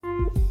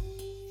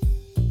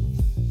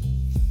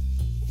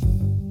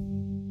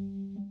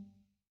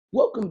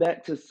Welcome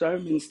back to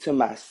Sermons to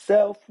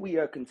Myself. We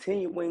are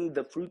continuing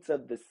the Fruits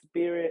of the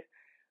Spirit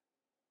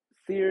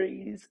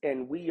series,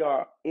 and we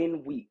are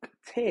in week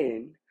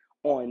 10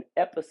 on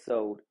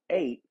episode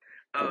 8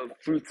 of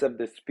Fruits of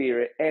the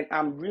Spirit. And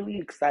I'm really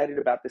excited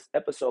about this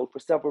episode for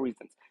several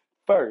reasons.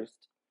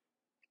 First,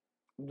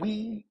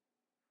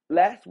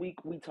 last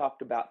week we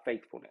talked about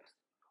faithfulness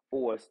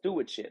or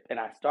stewardship, and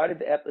I started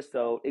the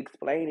episode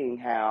explaining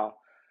how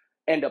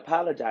and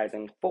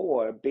apologizing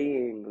for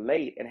being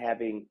late and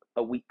having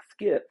a week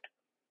skipped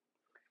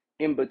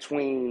in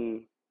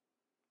between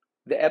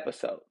the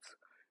episodes.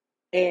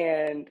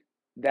 And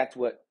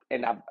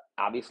I've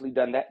obviously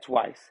done that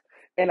twice.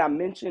 And I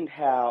mentioned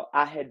how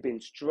I had been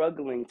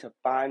struggling to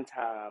find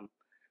time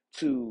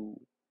to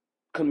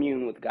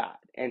commune with God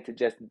and to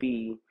just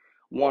be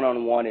one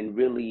on one and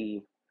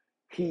really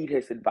heed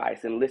his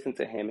advice and listen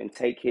to him and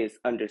take his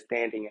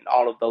understanding and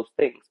all of those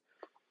things.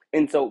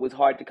 And so it was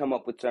hard to come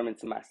up with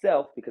sermons to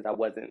myself because I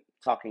wasn't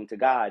talking to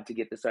God to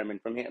get the sermon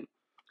from him.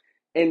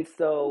 And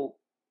so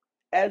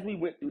as we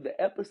went through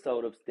the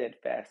episode of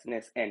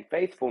steadfastness and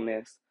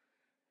faithfulness,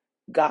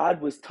 God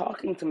was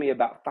talking to me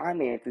about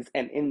finances,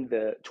 and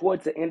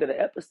towards the end of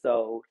the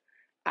episode,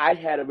 I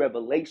had a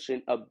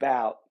revelation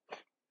about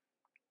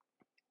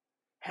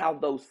how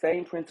those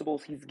same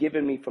principles he's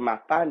given me for my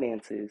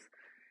finances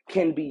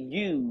can be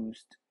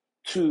used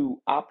to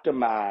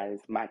optimize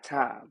my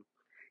time.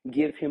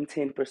 Give him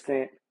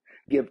 10%,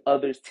 give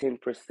others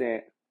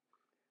 10%,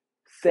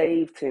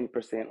 save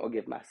 10%, or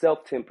give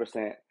myself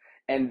 10%,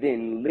 and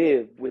then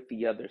live with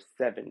the other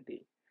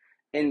 70.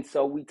 And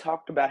so we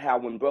talked about how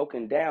when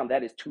broken down,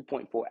 that is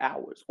 2.4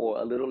 hours or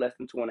a little less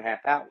than 2.5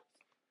 hours,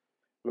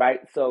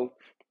 right? So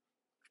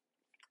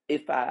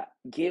if I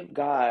give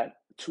God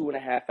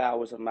 2.5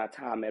 hours of my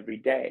time every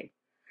day,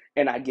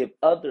 and I give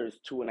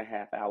others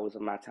 2.5 hours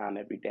of my time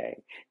every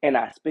day, and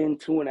I spend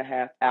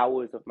 2.5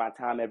 hours of my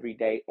time every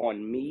day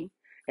on me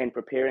and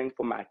preparing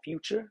for my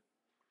future,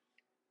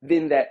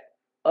 then that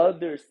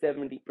other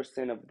 70%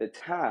 of the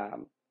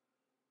time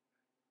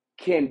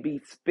can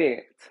be spent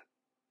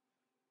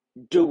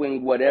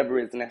doing whatever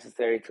is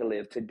necessary to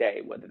live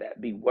today, whether that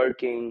be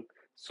working,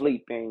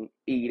 sleeping,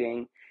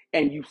 eating,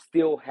 and you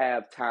still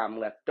have time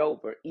left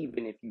over,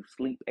 even if you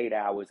sleep 8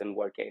 hours and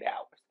work 8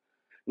 hours.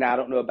 Now, I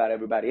don't know about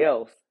everybody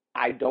else.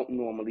 I don't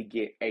normally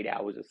get 8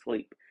 hours of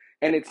sleep.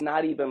 And it's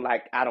not even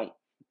like I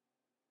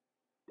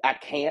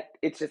can't.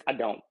 It's just I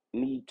don't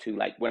need to.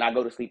 Like when I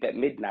go to sleep at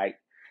midnight,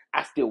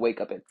 I still wake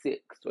up at 6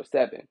 or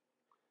 7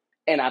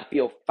 and I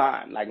feel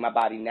fine. Like my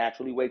body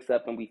naturally wakes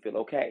up and we feel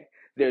okay.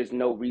 There's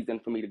no reason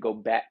for me to go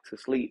back to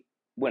sleep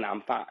when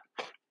I'm fine.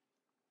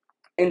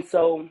 And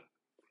so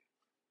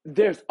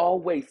there's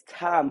always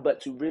time,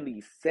 but to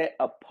really set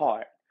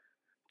apart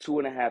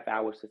 2.5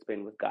 hours to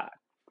spend with God.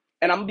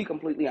 And I'm gonna be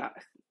completely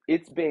honest.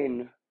 It's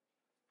been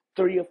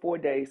 3 or 4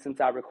 days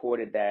since I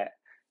recorded that.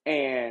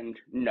 And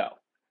no,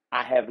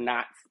 I have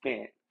not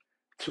spent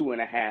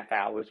 2.5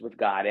 hours with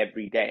God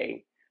every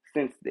day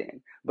since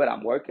then. But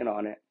I'm working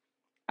on it.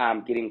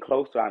 I'm getting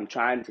closer. I'm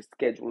trying to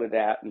schedule it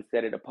out and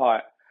set it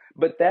apart.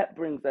 But that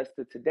brings us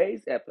to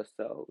today's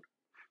episode.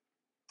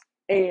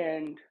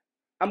 And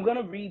I'm going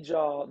to read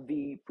y'all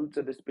the fruits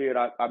of the Spirit.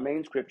 Our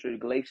main scripture is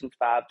Galatians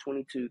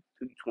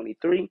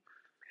 5:22-23.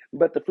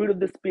 But the fruit of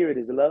the Spirit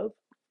is love,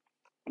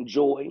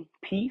 joy,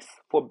 peace,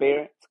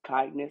 forbearance,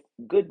 kindness,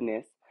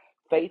 goodness,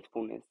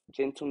 faithfulness,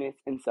 gentleness,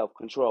 and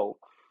self-control.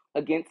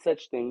 Against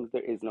such things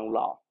there is no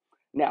law.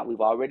 Now, we've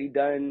already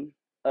done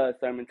a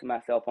sermon to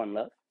myself on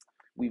love.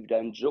 We've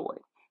done joy.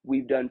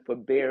 We've done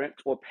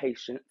forbearance or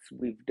patience.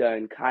 We've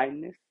done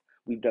kindness.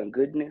 We've done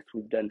goodness.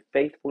 We've done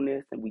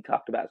faithfulness. And we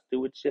talked about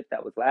stewardship.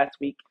 That was last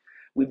week.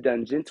 We've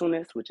done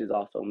gentleness, which is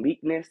also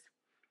meekness.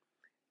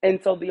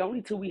 And so the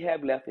only two we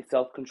have left is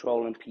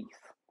self-control and peace.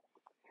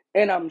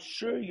 And I'm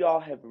sure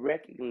y'all have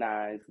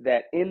recognized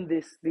that in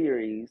this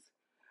series,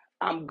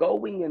 I'm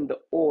going in the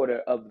order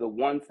of the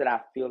ones that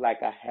I feel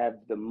like I have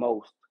the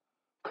most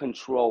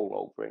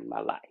control over in my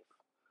life.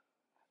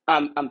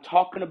 I'm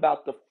talking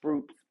about the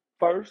fruits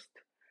first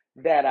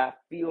that I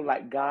feel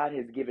like God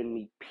has given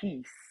me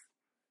peace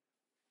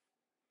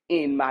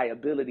in my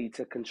ability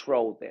to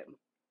control them.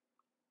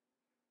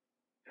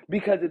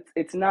 Because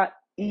it's not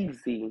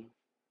easy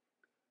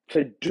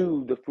to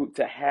do the fruit,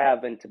 to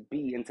have and to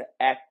be and to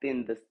act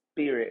in the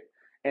Spirit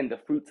and the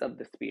fruits of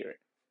the Spirit.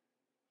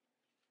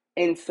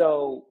 And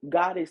so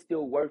God is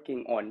still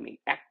working on me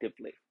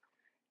actively.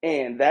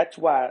 And that's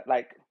why,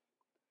 like,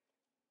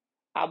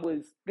 I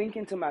was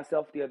thinking to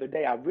myself the other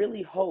day, I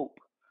really hope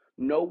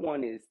no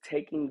one is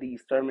taking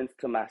these sermons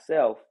to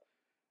myself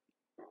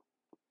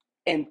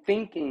and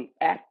thinking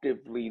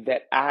actively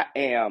that I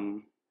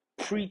am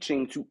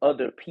preaching to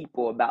other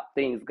people about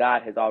things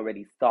God has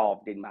already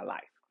solved in my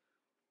life.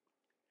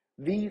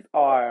 These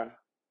are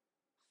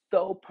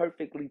so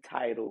perfectly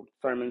titled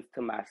sermons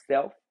to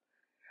myself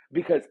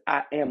because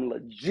I am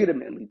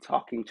legitimately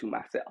talking to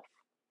myself.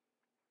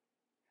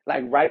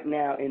 Like right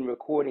now in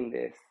recording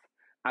this,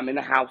 I'm in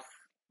the house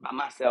by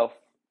myself.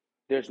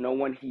 There's no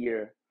one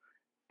here.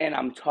 and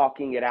I'm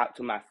talking it out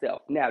to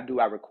myself. Now, do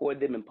I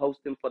record them and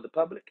post them for the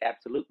public?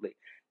 Absolutely.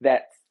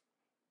 That's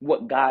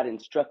what God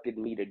instructed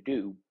me to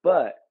do.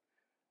 But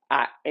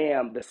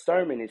the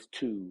sermon is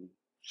to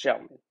show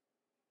me.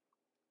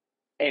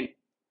 And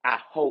I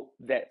hope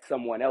that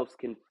someone else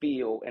can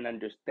feel and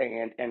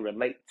understand and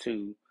relate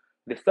to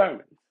the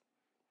sermons.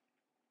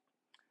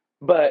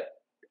 But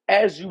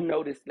as you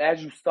noticed,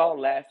 as you saw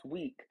last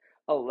week,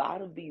 a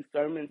lot of these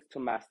sermons to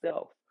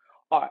myself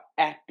are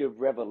active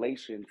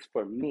revelations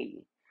for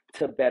me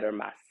to better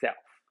myself.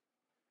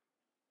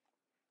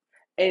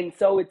 And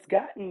so it's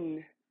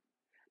gotten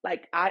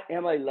like I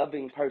am a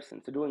loving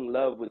person, so doing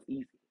love was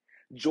easy.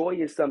 Joy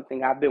is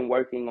something I've been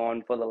working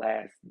on for the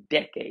last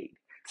decade,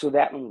 so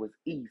that one was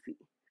easy.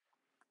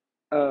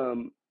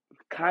 Um,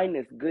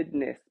 Kindness,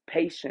 goodness,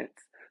 patience,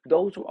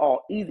 those were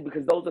all easy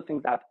because those are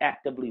things I've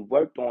actively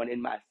worked on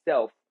in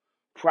myself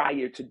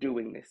prior to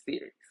doing this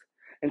series.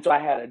 And so I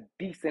had a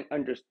decent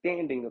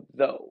understanding of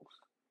those.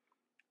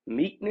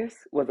 Meekness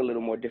was a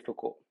little more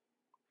difficult.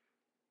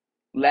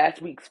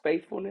 Last week's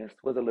faithfulness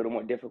was a little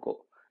more difficult.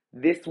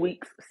 This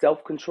week's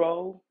self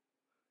control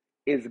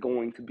is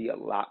going to be a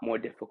lot more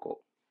difficult.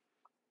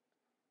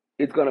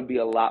 It's going to be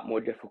a lot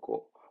more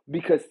difficult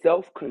because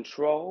self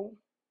control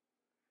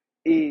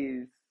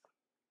is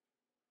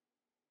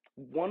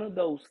one of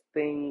those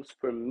things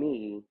for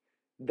me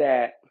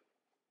that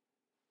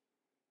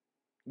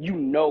you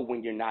know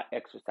when you're not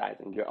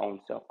exercising your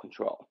own self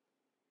control.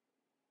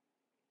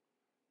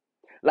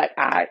 Like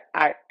I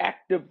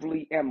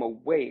actively am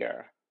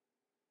aware,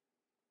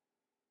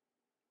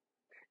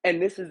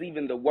 and this is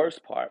even the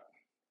worst part.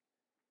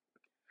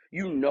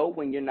 You know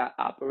when you're not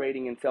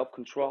operating in self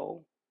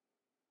control,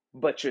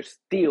 but you're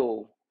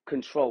still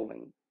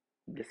controlling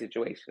the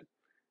situation.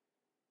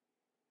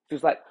 So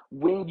it's like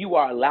when you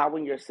are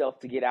allowing yourself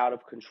to get out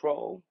of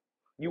control,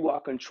 you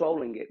are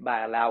controlling it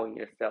by allowing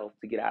yourself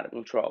to get out of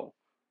control.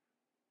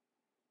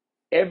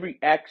 Every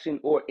action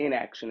or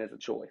inaction is a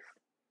choice.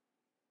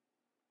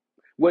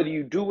 Whether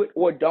you do it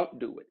or don't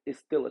do it, it's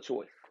still a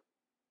choice.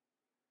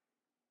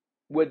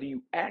 Whether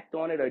you act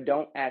on it or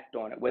don't act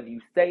on it, whether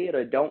you say it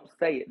or don't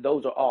say it,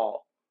 those are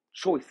all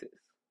choices.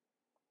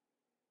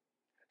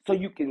 So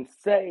you can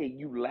say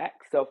you lack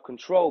self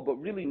control, but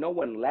really no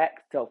one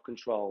lacks self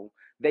control.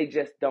 They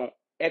just don't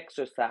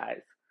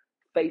exercise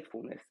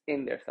faithfulness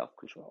in their self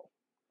control.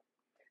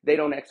 They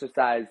don't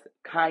exercise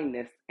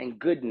kindness and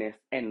goodness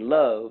and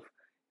love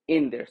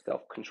in their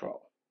self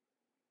control.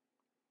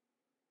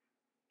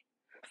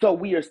 So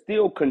we are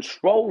still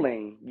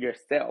controlling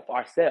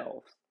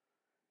ourselves.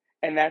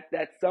 And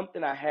that's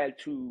something I had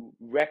to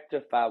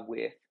rectify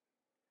with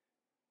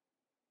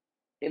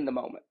in the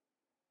moment,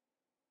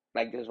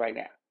 like this right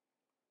now.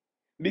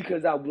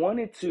 Because I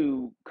wanted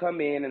to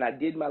come in and I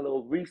did my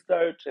little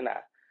research and I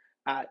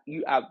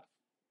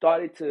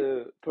started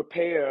to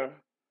prepare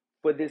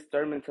for this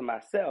sermon to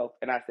myself.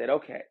 And I said,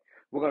 okay,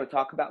 we're going to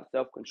talk about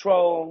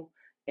self-control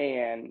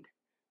and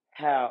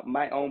how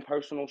my own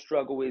personal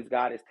struggle is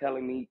God is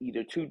telling me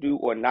either to do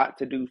or not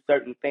to do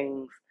certain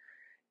things.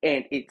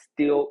 And it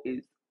still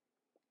is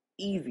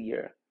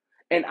easier.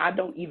 And I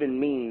don't even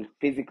mean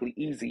physically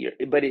easier,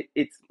 but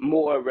it's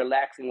more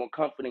relaxing or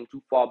comforting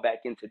to fall back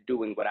into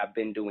doing what I've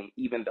been doing,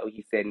 even though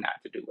he said not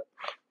to do it.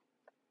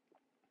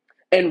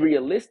 And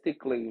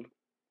realistically,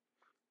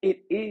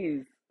 it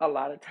is a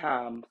lot of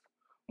times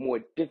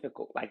more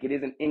difficult. Like it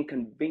is an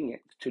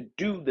inconvenience to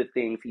do the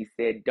things he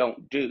said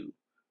don't do,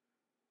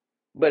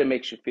 but it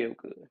makes you feel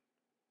good.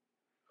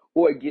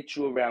 Or it gets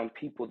you around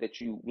people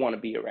that you want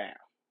to be around,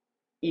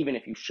 even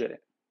if you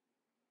shouldn't.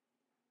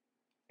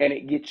 And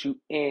it gets you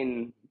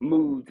in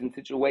moods and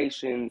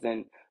situations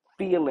and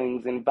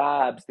feelings and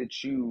vibes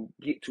that you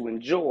get to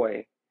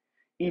enjoy,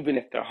 even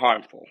if they're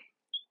harmful.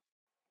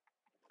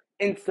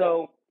 And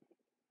so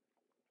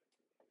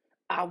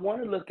I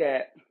want to look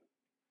at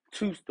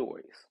two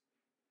stories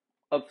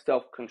of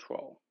self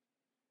control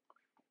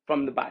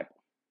from the Bible.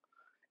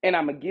 And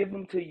I'm going to give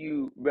them to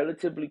you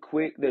relatively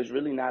quick. There's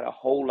really not a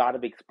whole lot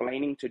of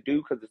explaining to do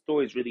because the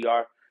stories really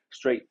are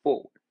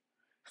straightforward.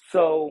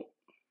 So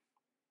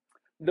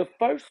the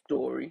first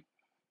story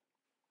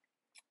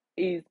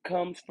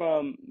comes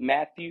from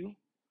Matthew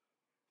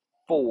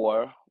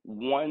 4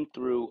 1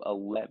 through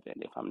 11,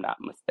 if I'm not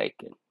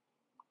mistaken.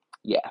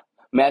 Yeah,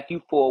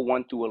 Matthew 4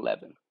 1 through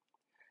 11.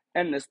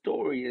 And the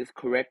story is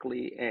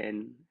correctly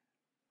and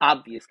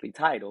obviously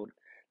titled,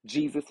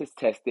 Jesus is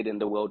Tested in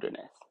the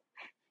Wilderness.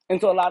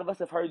 And so a lot of us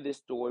have heard this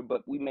story,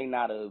 but we may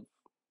not have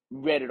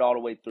read it all the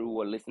way through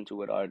or listened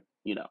to it or.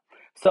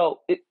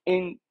 So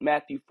in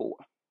Matthew 4,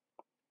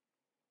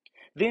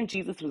 then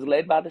Jesus was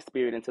led by the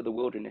Spirit into the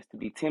wilderness to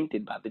be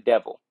tempted by the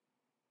devil.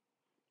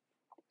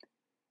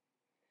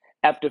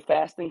 After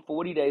fasting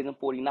 40 days and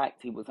 40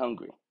 nights, he was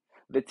hungry.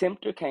 The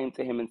tempter came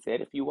to him and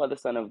said, if you are the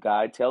Son of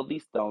God, tell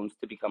these stones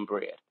to become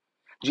bread.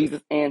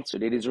 Jesus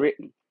answered, it is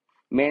written,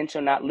 man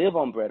shall not live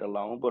on bread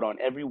alone, but on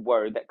every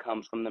word that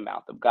comes from the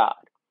mouth of God.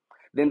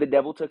 Then the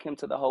devil took him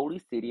to the holy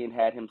city and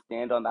had him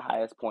stand on the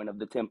highest point of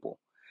the temple.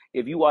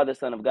 If you are the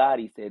Son of God,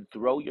 he said,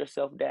 throw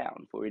yourself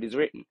down, for it is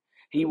written,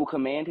 he will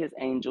command his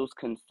angels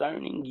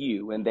concerning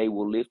you, and they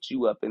will lift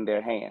you up in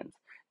their hands,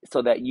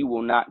 so that you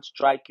will not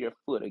strike your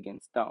foot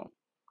against stone.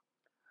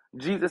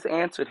 Jesus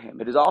answered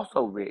him, it is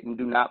also written,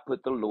 do not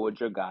put the Lord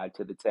your God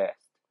to the test.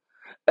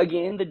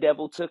 Again, the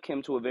devil took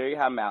him to a very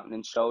high mountain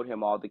and showed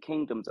him all the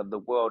kingdoms of the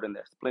world and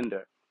their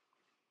splendor.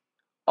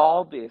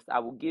 All this I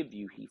will give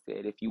you, he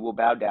said, if you will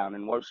bow down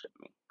and worship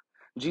me.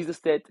 Jesus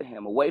said to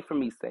him, away from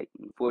me,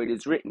 Satan, for it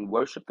is written,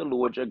 worship the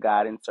Lord your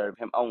God and serve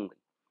him only.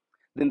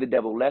 Then the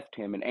devil left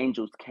him, and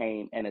angels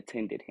came and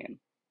attended him.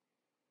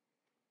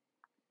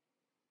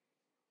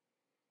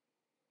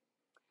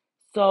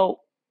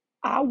 So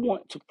I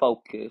want to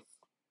focus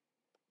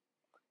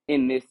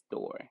in this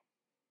story.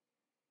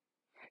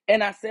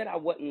 And I said I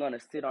wasn't going to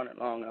sit on it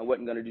long. I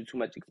wasn't going to do too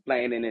much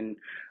explaining and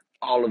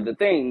all of the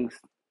things.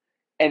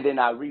 And then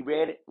I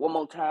reread it one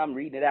more time,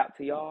 reading it out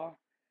to y'all.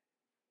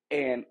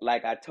 And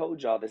like I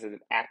told y'all, this is an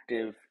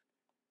active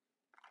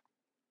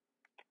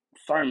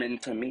sermon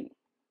to me.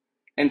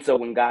 And so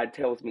when God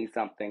tells me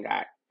something,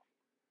 I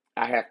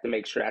have to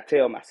make sure I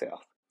tell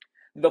myself.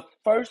 The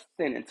first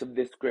sentence of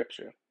this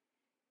scripture,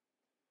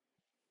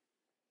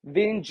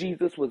 then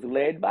Jesus was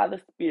led by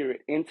the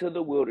Spirit into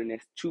the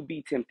wilderness to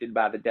be tempted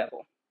by the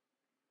devil.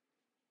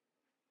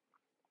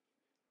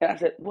 And I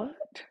said, what?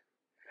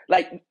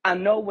 Like, I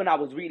know when I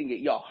was reading it,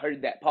 y'all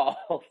heard that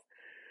pause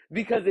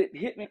because it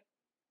hit me.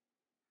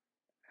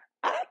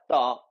 I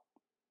thought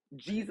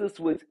Jesus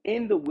was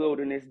in the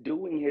wilderness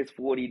doing his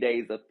 40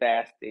 days of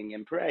fasting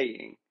and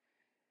praying.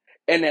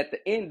 And at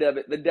the end of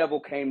it, the devil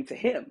came to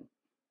him.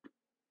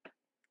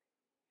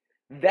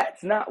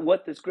 That's not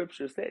what the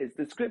scripture says.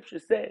 The scripture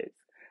says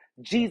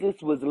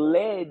Jesus was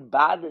led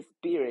by the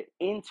Spirit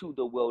into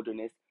the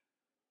wilderness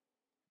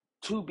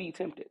to be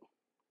tempted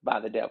by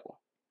the devil.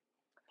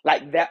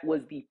 Like that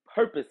was the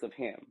purpose of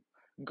him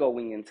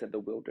going into the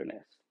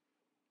wilderness.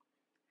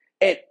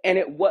 And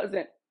it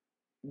wasn't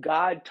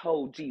God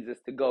told Jesus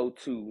to go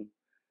to,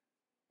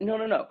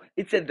 no.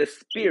 It said the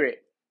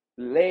Spirit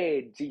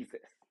led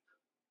Jesus.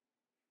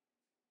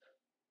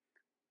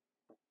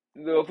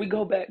 So if we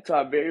go back to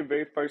our very,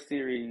 very first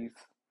series,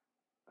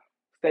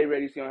 Stay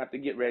Ready So You Don't Have to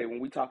Get Ready, when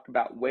we talked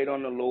about wait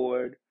on the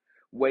Lord,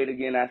 wait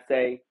again, I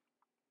say,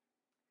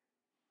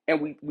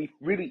 and we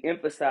really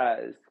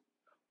emphasized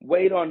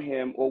wait on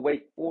him or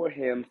wait for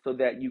him so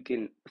that you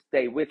can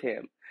stay with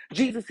him.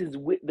 Jesus is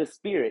with the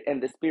Spirit,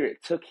 and the Spirit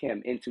took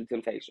him into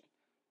temptation.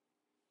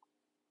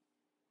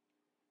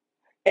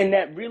 And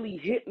that really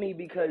hit me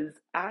because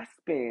I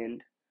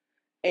spend,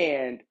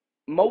 and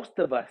most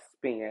of us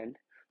spend,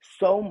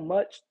 so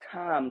much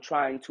time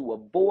trying to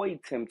avoid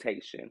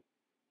temptation.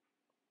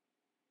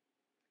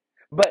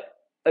 But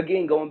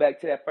again, going back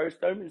to that first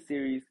sermon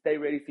series, Stay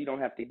Ready So You Don't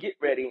Have to Get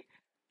Ready,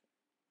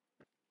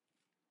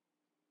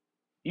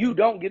 you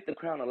don't get the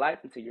crown of life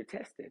until you're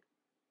tested.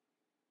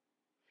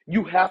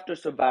 You have to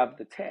survive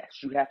the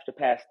test. You have to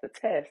pass the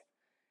test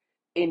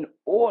in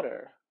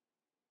order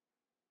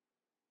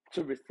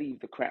to receive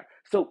the crown.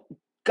 So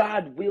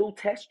God will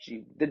test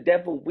you. The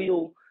devil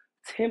will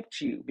tempt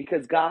you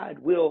because God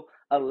will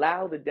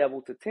allow the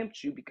devil to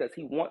tempt you because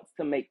he wants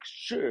to make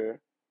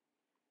sure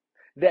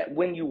that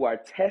when you are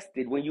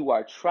tested, when you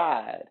are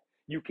tried,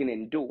 you can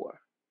endure.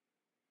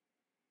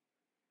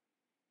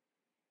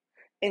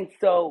 And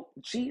so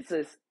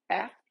Jesus,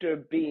 after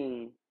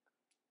being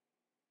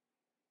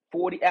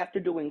after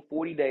doing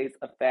 40 days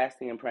of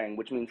fasting and praying,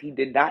 which means he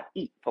did not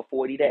eat for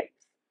 40 days.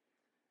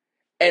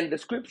 And the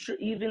scripture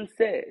even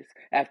says,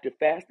 after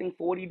fasting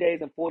 40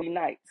 days and 40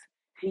 nights,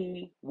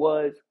 he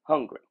was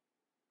hungry.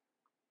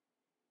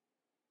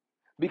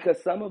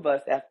 Because some of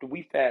us, after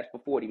we fast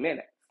for 40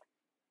 minutes,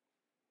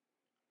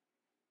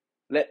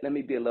 let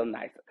me be a little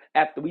nicer.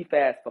 After we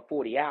fast for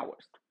 40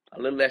 hours, a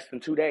little less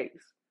than 2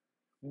 days,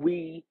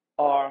 we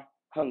are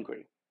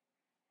hungry,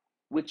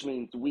 which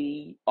means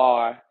we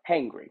are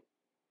hangry,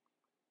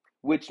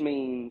 which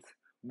means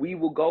we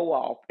will go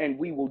off and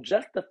we will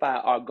justify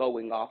our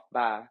going off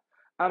by,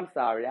 I'm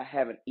sorry, I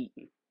haven't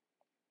eaten.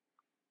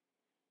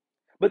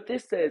 But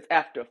this says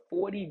after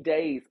 40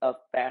 days of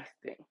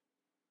fasting,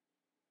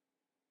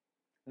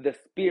 the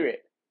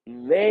Spirit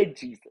led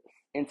Jesus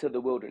into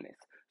the wilderness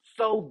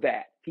so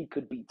that he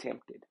could be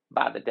tempted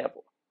by the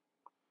devil.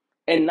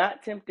 And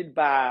not tempted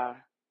by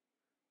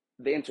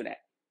the internet,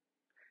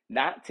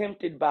 not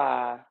tempted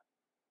by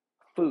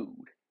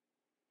food,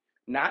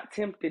 not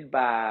tempted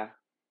by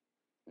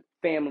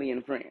family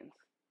and friends,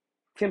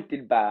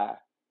 tempted by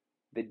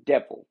the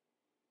devil.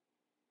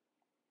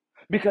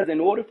 Because in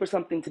order for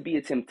something to be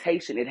a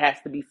temptation, it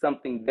has to be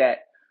something that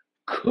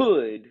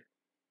could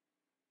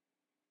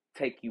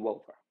take you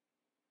over.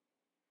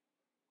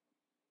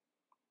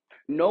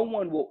 No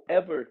one will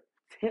ever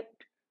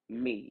tempt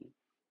me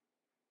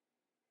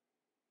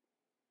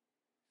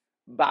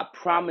by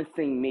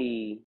promising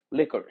me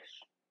licorice.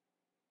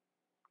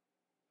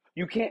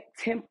 You can't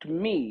tempt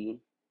me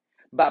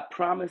by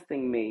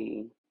promising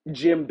me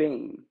Jim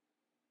Beam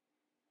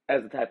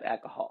as a type of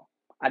alcohol.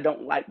 I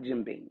don't like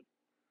Jim Beam.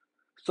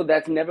 So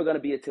that's never going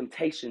to be a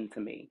temptation to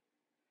me.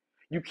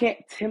 You can't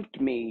tempt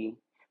me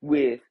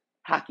with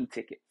hockey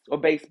tickets or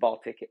baseball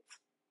tickets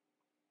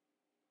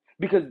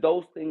because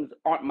those things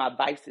aren't my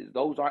vices.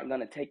 Those aren't going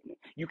to take me.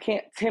 You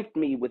can't tempt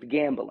me with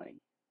gambling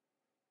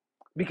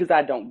because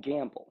I don't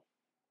gamble.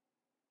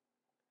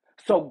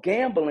 So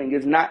gambling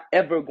is not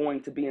ever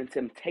going to be a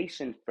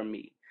temptation for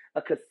me.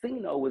 A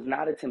casino is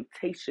not a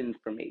temptation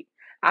for me.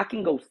 I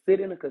can go sit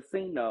in a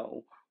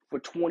casino for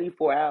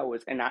 24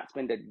 hours and not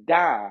spend a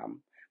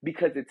dime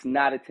because it's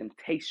not a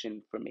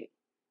temptation for me.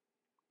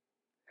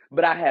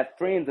 But I have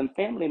friends and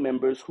family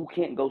members who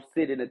can't go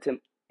sit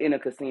in a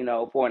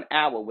casino for an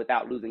hour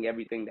without losing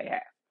everything they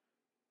have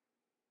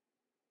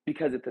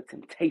because it's a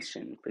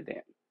temptation for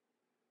them.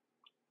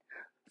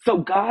 So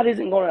God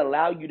isn't going to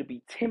allow you to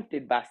be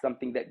tempted by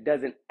something that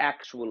doesn't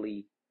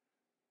actually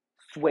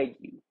sway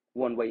you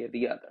one way or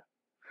the other.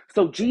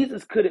 So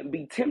Jesus couldn't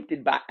be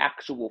tempted by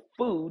actual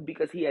food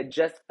because he had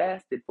just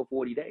fasted for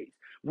 40 days.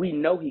 We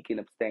know he can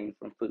abstain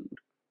from food.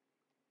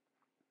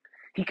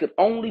 He could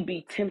only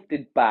be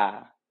tempted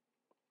by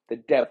the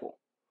devil.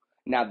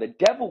 Now the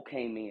devil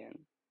came in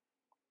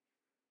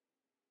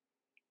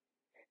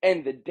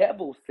and the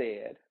devil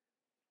said,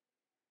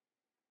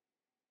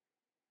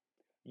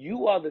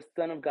 "You are the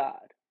Son of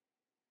God."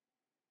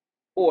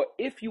 Or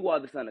if you are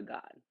the Son of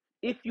God,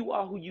 if you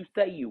are who you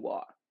say you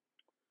are,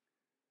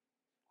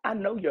 I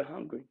know you're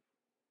hungry.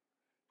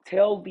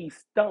 Tell these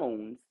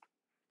stones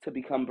to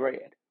become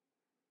bread.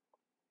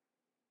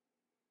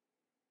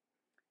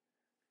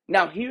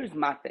 Now, here's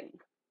my thing,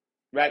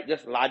 right?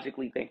 Just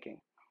logically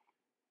thinking.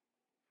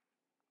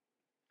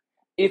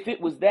 If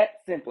it was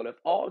that simple, if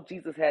all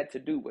Jesus had to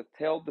do was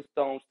tell the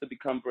stones to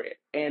become bread,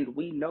 and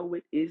we know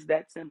it is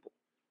that simple,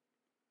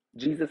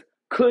 Jesus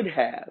could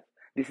have.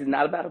 This is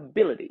not about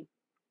ability.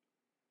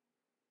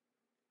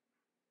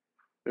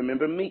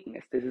 Remember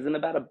meekness. This isn't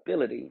about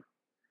ability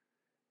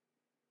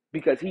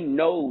because he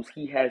knows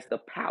he has the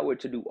power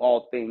to do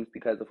all things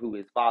because of who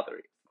his Father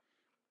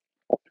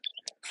is.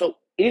 So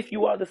if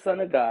you are the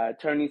Son of God,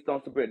 turn these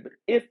stones to bread. But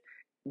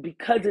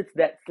because it's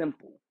that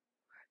simple,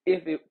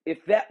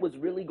 if that was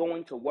really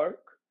going to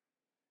work,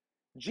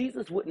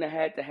 Jesus wouldn't have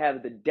had to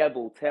have the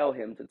devil tell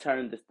him to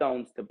turn the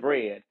stones to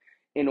bread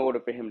in order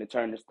for him to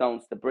turn the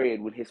stones to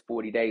bread when his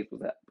 40 days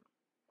was up.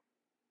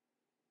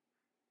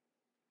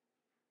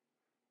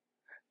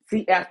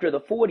 See, after the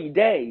 40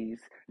 days,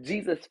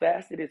 Jesus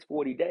fasted his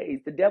 40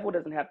 days. The devil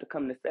doesn't have to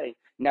come to say,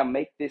 now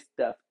make this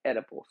stuff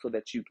edible so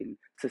that you can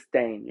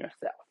sustain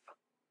yourself.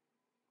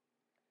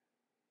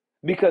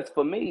 Because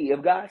for me,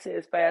 if God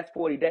says fast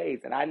 40 days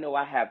and I know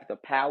I have the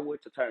power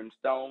to turn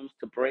stones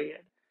to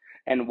bread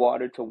and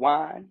water to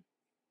wine,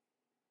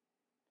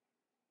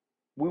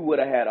 we would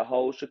have had a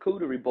whole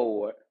charcuterie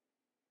board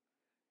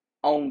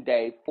on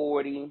day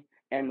 40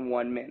 and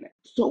 1 minute.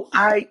 So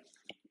I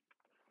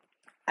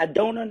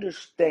don't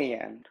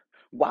understand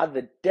why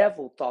the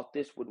devil thought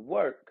this would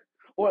work,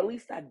 or at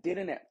least I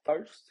didn't at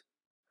first.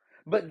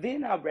 But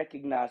then I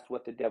recognized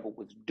what the devil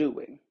was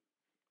doing.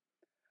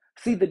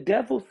 See, the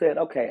devil said,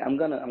 "Okay, I'm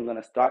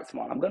gonna start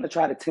small. I'm gonna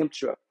try to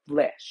tempt your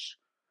flesh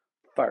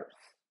first,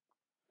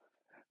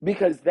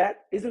 because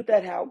that isn't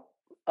that how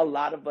a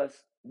lot of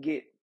us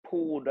get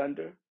pulled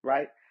under,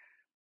 right?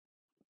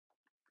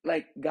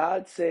 Like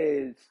God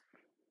says,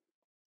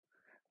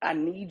 I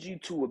need you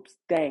to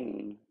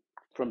abstain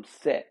from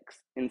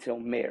sex until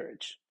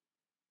marriage."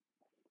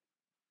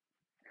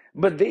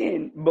 But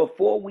then,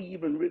 before we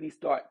even really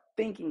start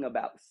thinking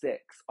about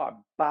sex,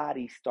 our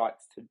body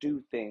starts to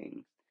do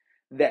things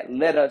that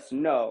let us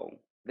know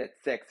that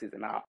sex is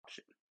an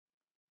option.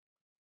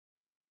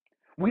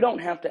 We don't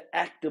have to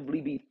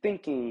actively be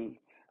thinking,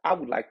 I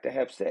would like to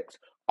have sex.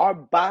 Our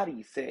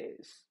body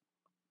says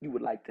you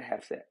would like to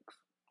have sex.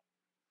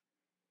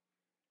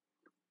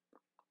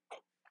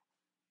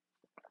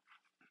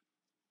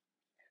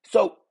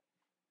 So,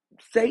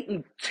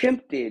 Satan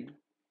tempted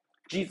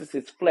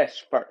Jesus'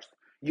 flesh first.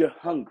 You're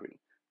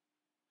hungry.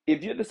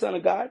 If you're the Son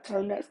of God,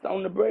 turn that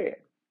stone to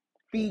bread.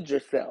 Feed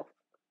yourself.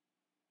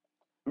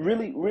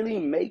 Really, really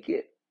make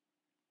it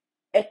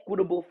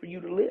equitable for you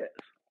to live.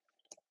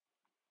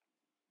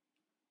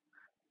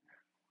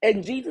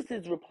 And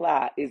Jesus'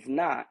 reply is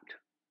not,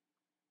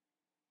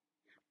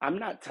 I'm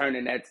not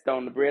turning that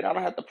stone to bread. I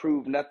don't have to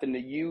prove nothing to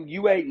you.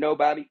 You ain't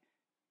nobody.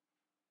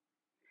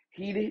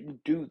 He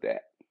didn't do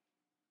that.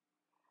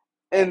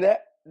 And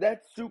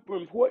that's super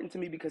important to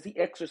me because he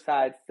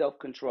exercised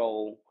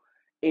self-control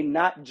in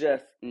not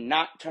just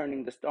not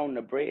turning the stone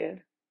to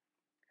bread,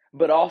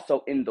 but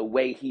also in the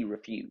way he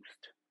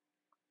refused.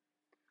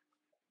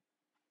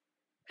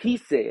 He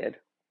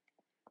said,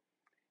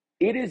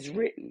 "It is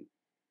written,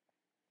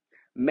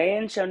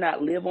 man shall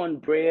not live on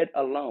bread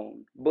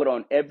alone, but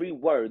on every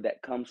word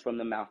that comes from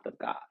the mouth of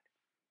God."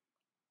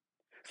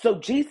 So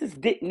Jesus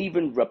didn't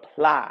even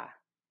reply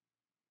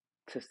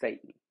to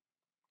Satan.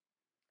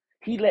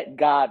 He let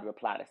God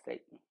reply to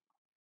Satan.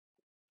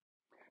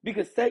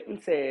 Because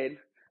Satan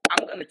said,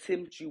 I'm going to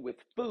tempt you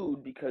with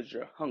food because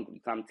you're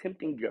hungry. So I'm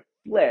tempting your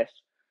flesh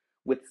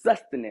with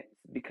sustenance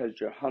because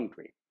you're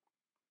hungry.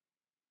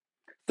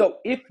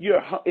 So if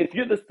you're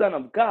the Son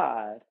of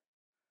God,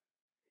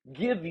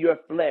 Give your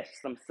flesh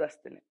some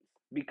sustenance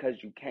because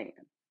you can.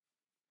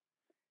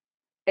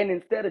 And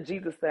instead of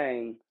Jesus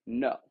saying,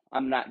 no,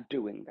 I'm not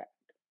doing that.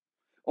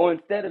 Or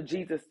instead of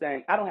Jesus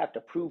saying, I don't have to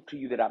prove to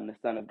you that I'm the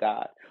Son of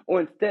God.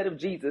 Or instead of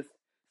Jesus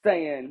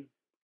saying,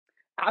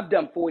 I've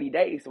done 40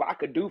 days, so I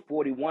could do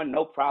 41,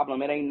 no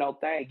problem. It ain't no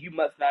thing. You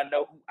must not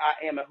know who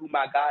I am and who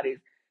my God is.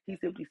 He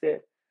simply said,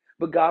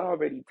 but God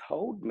already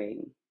told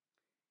me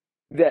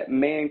that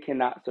man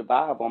cannot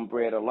survive on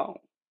bread alone.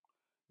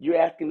 You're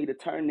asking me to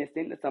turn this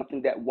into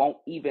something that won't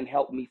even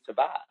help me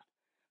survive.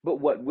 But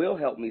what will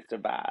help me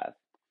survive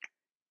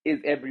is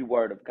every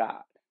word of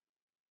God.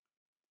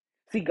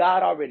 See,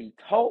 God already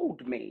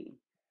told me.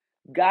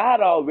 God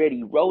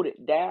already wrote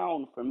it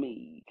down for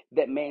me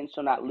that man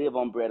shall not live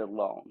on bread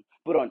alone,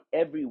 but on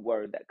every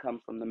word that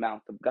comes from the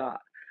mouth of God.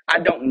 I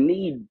don't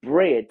need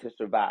bread to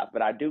survive,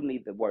 but I do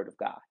need the word of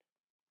God.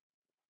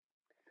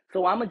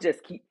 So I'm going to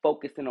just keep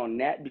focusing on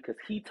that because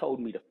he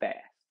told me to fast.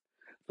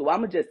 So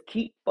I'm going to just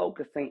keep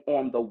focusing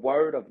on the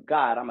word of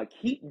God. I'm going to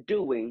keep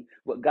doing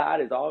what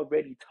God has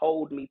already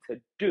told me to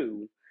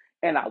do,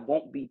 and I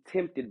won't be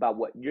tempted by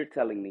what you're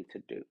telling me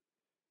to do.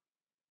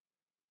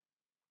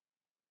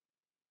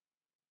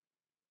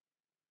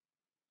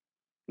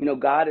 You know,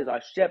 God is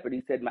our shepherd.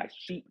 He said, my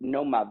sheep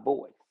know my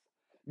voice.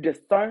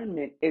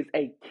 Discernment is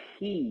a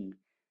key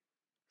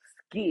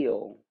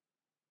skill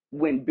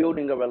when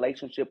building a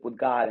relationship with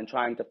God and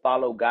trying to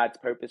follow God's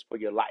purpose for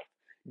your life.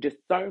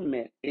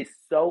 Discernment is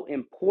so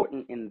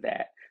important in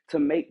that to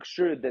make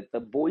sure that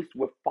the voice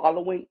we're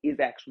following is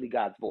actually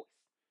God's voice.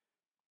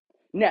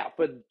 Now,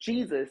 for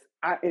Jesus,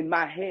 in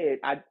my head,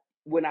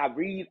 when I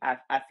read, I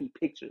see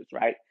pictures,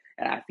 right?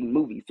 And I see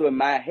movies. So in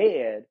my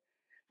head,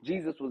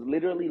 Jesus was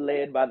literally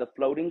led by the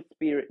floating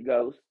spirit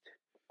ghost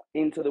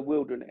into the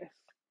wilderness.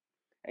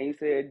 And he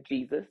said,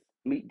 Jesus,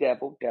 meet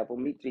devil, devil,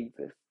 meet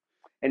Jesus.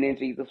 And then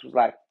Jesus was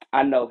like,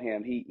 I know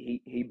him.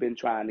 He been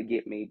trying to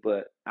get me,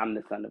 but I'm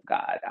the Son of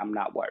God. I'm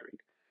not worried.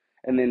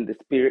 And then the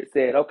spirit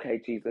said,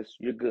 okay, Jesus,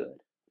 you're good.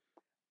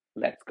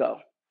 Let's go.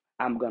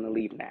 I'm going to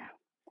leave now.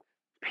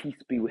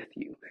 Peace be with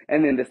you.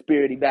 And then the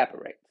spirit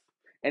evaporates.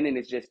 And then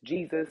it's just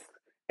Jesus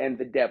and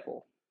the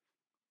devil.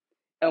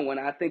 And when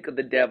I think of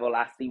the devil,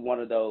 I see one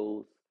of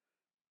those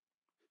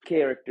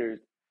characters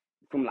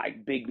from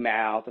like Big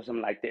Mouth or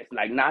something like this.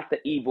 Like not the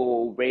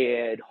evil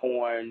red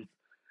horns,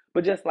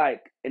 but just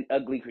like an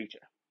ugly creature.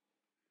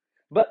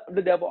 But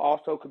the devil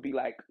also could be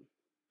like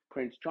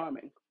Prince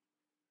Charming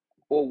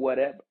or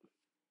whatever,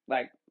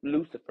 like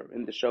Lucifer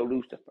in the show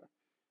Lucifer.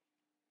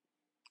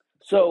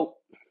 So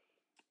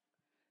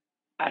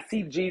I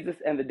see Jesus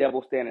and the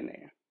devil standing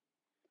there.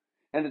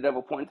 And the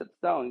devil points at the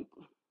stone.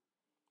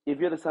 If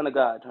you're the Son of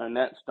God, turn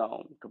that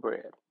stone to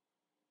bread.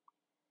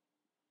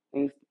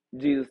 And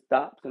Jesus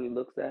stops and he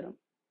looks at him.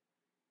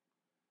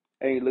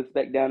 And he looks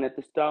back down at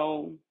the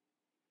stone.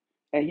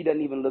 And he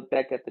doesn't even look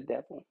back at the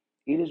devil.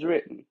 It is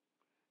written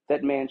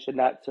that man should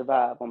not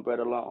survive on bread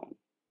alone,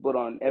 but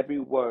on every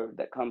word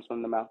that comes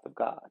from the mouth of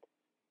God.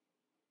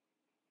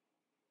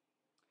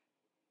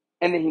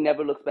 And then he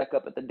never looks back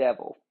up at the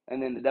devil.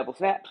 And then the devil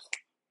snaps.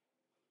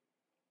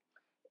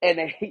 And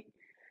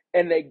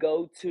they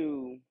go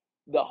to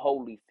the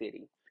holy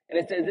city. And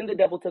it says, then the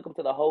devil took him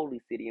to the holy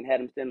city and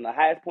had him stand on the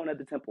highest point of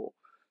the temple.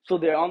 So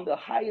they're on the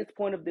highest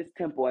point of this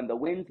temple, and the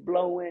wind's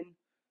blowing,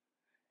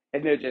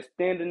 and they're just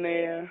standing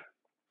there,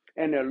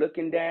 and they're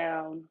looking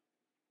down.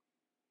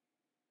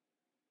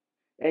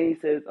 And he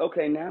says,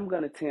 okay, now I'm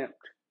going to tempt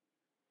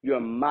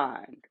your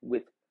mind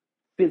with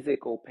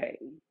physical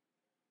pain,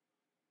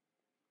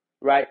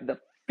 right? The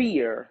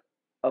fear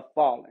of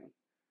falling.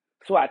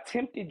 So I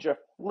tempted your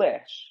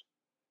flesh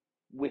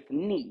with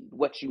need,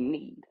 what you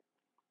need.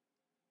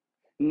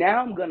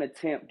 Now I'm going to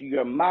tempt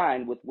your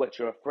mind with what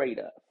you're afraid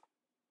of.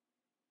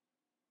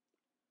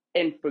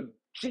 And for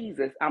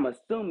Jesus, I'm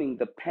assuming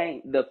the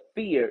pain, the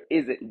fear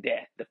isn't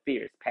death, the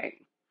fear is pain.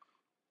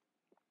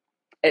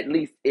 At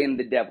least in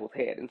the devil's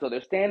head. And so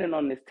they're standing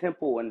on this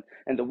temple and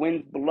the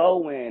wind's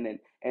blowing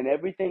and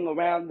everything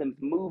around them's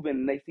moving.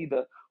 And they see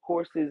the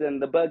horses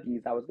and the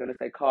buggies. I was going to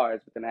say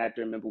cars, but then I had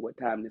to remember what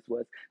time this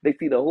was. They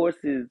see the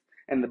horses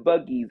and the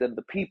buggies of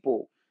the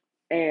people.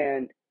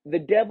 And the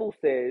devil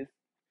says,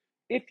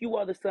 if you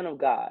are the Son of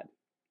God,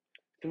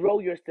 throw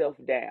yourself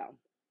down.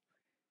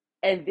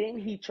 And then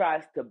he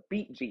tries to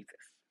beat Jesus.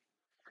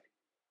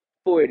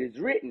 For it is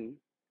written,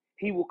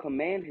 he will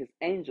command his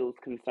angels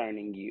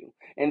concerning you,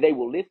 and they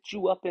will lift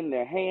you up in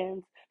their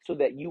hands so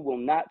that you will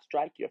not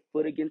strike your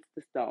foot against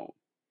the stone.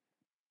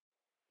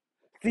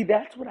 See,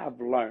 that's what I've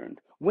learned.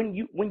 When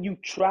you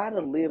try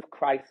to live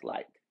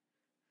Christ-like,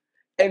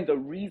 and the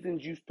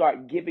reasons you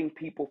start giving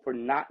people for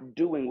not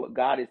doing what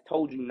God has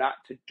told you not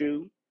to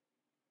do,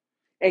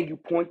 and you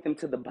point them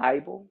to the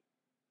Bible,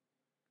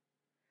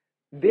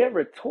 their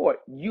retort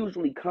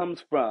usually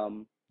comes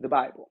from the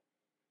Bible.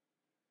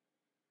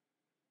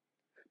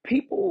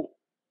 People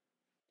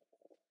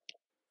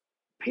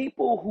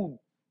people who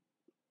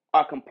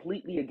are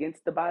completely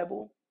against the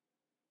Bible,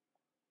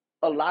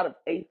 a lot of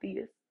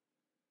atheists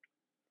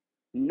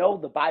know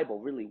the Bible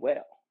really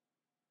well.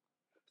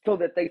 so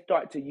that they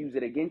start to use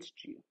it against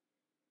you.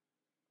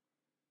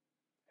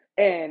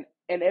 And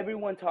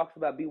everyone talks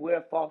about beware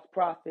of false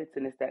prophets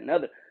and this, that, and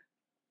other.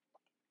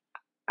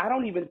 I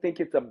don't even think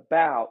it's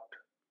about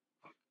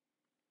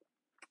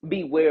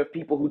beware of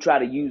people who try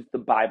to use the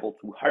Bible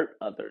to hurt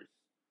others.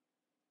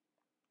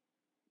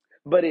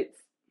 But it's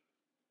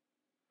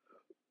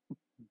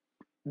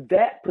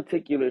that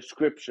particular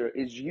scripture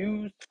is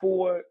used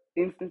for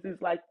instances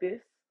like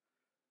this.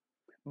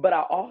 But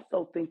I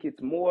also think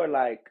it's more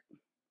like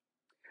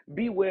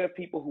beware of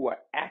people who are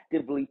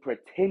actively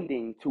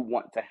pretending to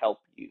want to help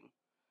you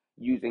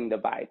using the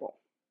Bible.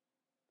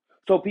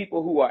 So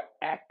people who are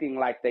acting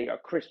like they are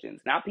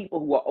Christians, not people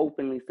who are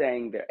openly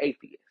saying they're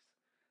atheists.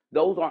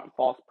 Those aren't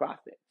false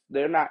prophets.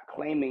 They're not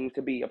claiming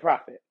to be a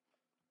prophet.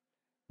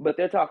 But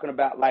they're talking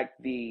about like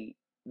the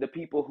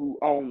people who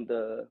own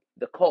the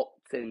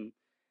cults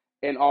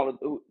and all of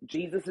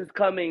Jesus is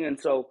coming, and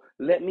so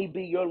let me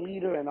be your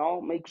leader, and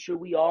I'll make sure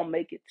we all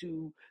make it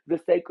to the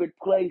sacred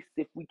place.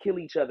 If we kill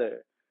each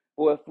other,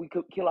 or if we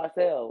could kill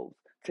ourselves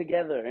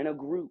together in a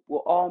group,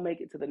 we'll all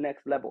make it to the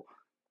next level.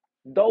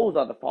 Those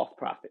are the false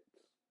prophets,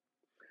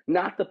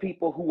 not the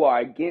people who are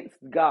against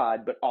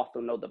God but also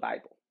know the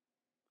Bible.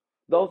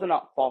 Those are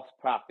not false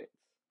prophets.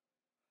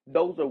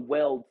 Those are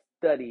well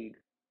studied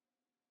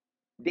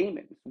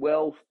demons,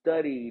 well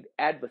studied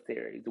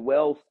adversaries,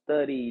 well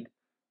studied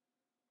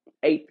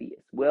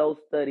atheists, well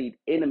studied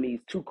enemies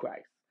to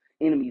Christ,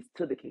 enemies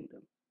to the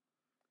kingdom.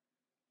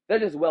 They're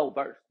just well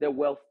versed, they're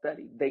well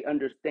studied, they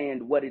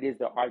understand what it is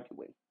they're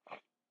arguing.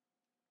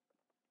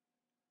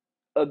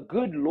 A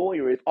good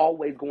lawyer is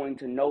always going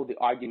to know the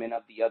argument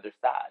of the other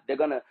side. They're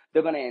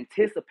gonna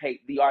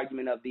anticipate the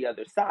argument of the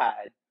other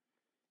side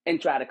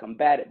and try to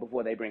combat it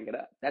before they bring it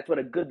up. That's what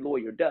a good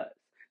lawyer does.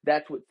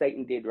 That's what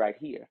Satan did right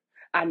here.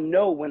 I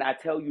know when I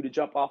tell you to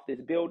jump off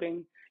this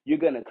building, you're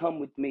gonna come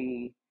with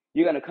me.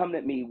 You're gonna come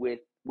at me with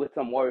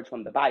some words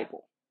from the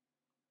Bible.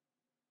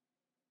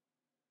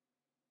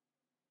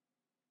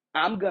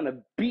 I'm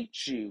gonna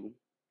beat you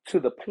to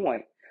the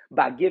point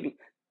by giving.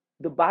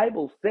 The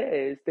Bible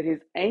says that his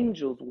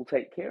angels will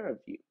take care of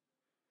you.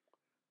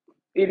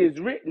 It is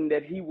written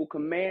that he will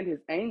command his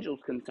angels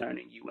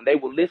concerning you, and they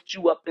will lift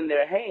you up in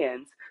their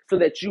hands so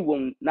that you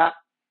will not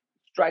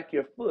strike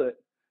your foot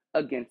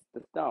against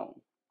the stone.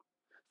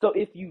 So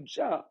if you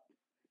jump,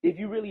 if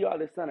you really are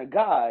the Son of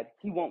God,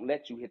 he won't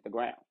let you hit the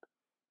ground.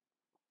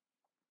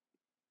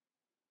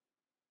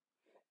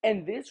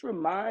 And this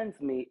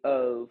reminds me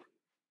of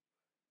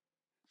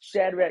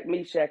Shadrach,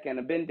 Meshach, and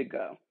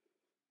Abednego.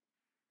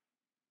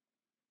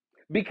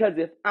 Because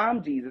if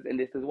I'm Jesus, and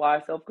this is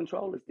why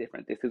self-control is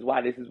different, this is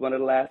why this is one of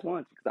the last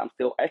ones, because I'm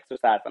still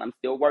exercising, I'm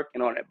still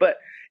working on it. But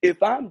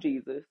if I'm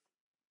Jesus,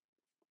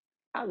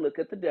 I look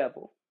at the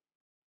devil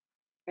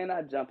and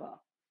I jump off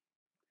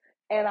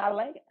and I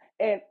land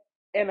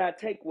and I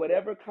take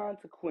whatever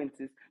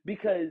consequences,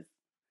 because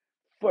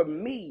for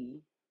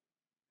me,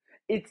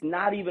 it's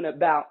not even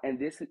about, and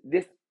this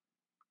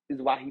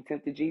is why he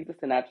tempted Jesus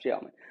and not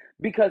Shelman.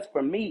 Because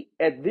for me,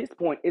 at this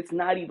point, it's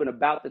not even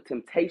about the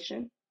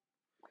temptation.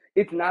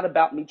 It's not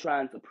about me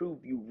trying to prove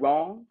you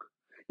wrong.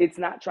 It's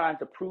not trying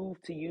to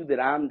prove to you that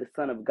I'm the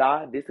Son of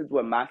God. This is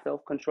where my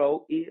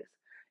self-control is.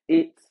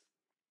 It's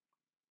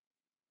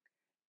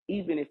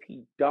even if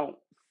he don't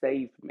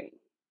save me,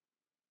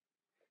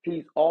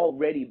 he's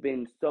already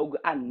been so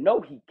good. I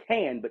know he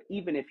can, but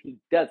even if he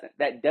doesn't,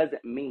 that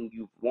doesn't mean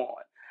you've won.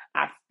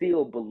 I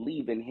still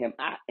believe in him.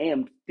 I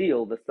am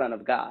still the Son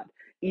of God,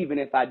 even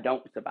if I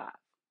don't survive.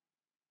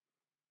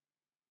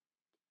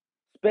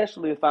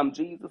 Especially if I'm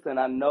Jesus and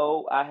I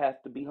know I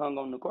have to be hung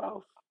on the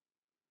cross.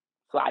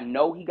 So I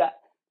know he got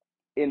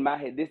in my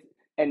head this,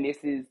 and this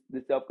is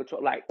the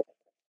self-control. Like,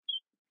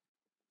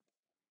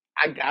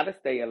 I gotta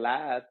stay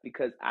alive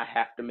because I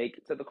have to make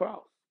it to the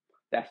cross.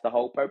 That's the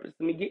whole purpose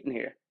of me getting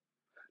here.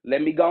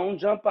 Let me go and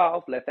jump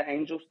off. Let the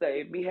angel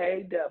save me.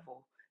 Hey,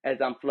 devil,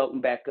 as I'm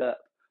floating back up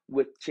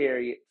with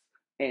chariots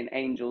and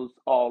angels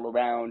all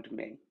around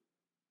me.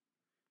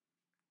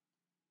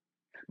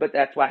 But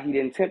that's why he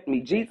didn't tempt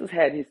me. Jesus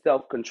had his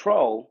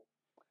self-control,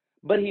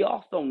 but he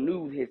also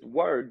knew his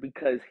word,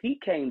 because he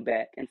came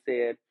back and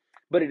said,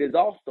 but it is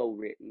also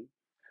written,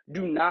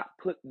 do not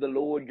put the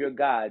Lord your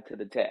God to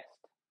the test.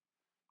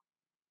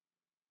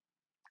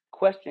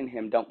 Question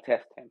him, don't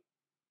test him.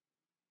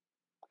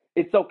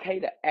 It's okay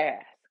to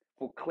ask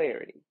for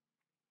clarity.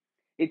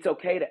 It's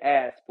okay to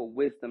ask for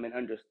wisdom and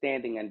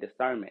understanding and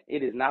discernment.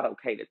 It is not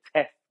okay to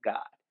test God.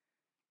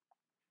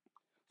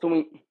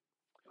 So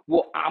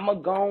I'm going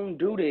to go and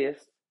do this,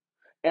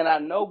 and I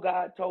know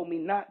God told me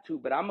not to,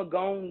 but I'm going to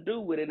go and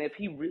do it, and if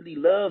he really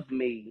loves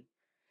me,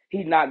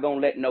 he's not going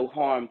to let no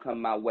harm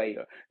come my way,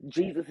 or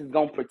Jesus is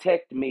going to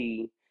protect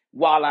me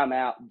while I'm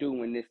out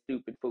doing this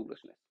stupid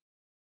foolishness.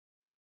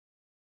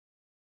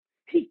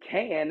 He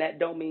can, that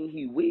don't mean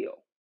he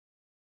will.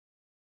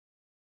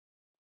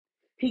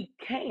 He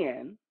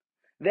can,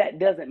 that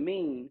doesn't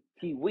mean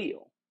he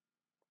will.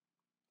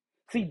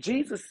 See,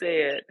 Jesus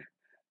said,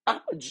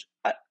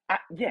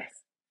 yes,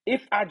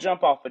 if I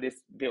jump off of this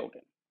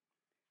building,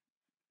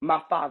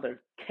 my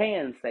Father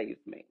can save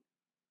me.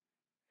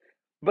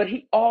 But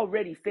he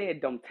already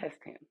said, don't test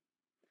him.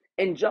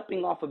 And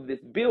jumping off of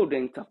this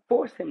building to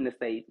force him to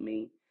save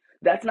me,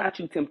 that's not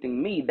you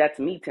tempting me, that's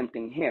me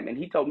tempting him. And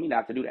he told me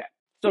not to do that.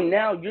 So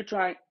now you're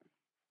trying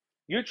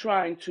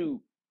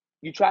to,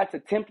 you tried to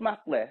tempt my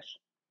flesh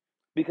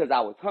because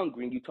I was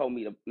hungry and you told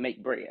me to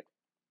make bread.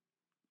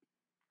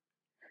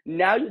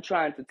 Now you're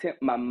trying to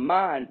tempt my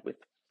mind with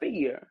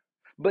fear.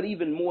 But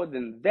even more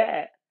than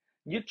that,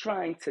 you're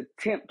trying to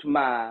tempt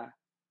my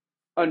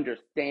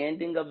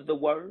understanding of the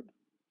word.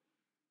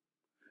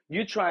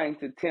 You're trying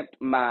to tempt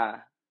my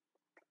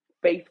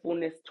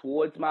faithfulness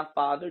towards my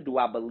Father. Do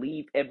I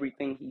believe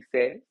everything he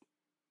says?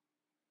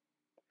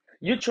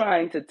 You're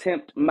trying to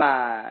tempt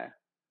my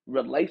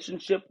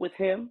relationship with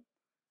him.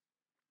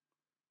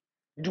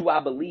 Do I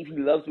believe he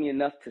loves me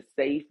enough to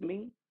save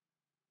me?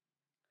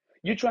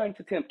 You're trying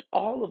to tempt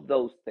all of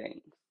those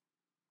things.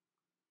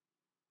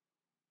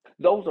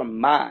 Those are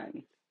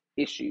mind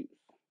issues.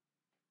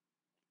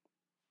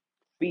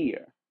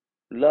 Fear,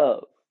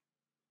 love,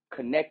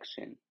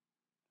 connection,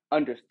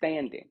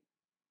 understanding.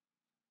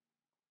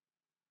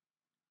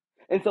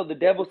 And so the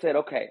devil said,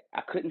 okay,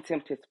 I couldn't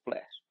tempt his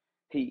flesh.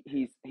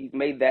 He's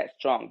made that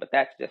strong, but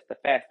that's just the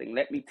fasting.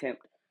 Let me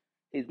tempt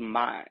his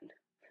mind.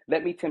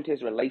 Let me tempt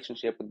his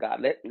relationship with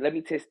God. Let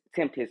me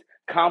tempt his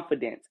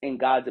confidence in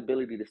God's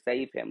ability to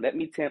save him. Let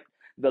me tempt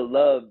the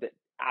love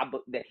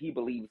that he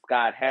believes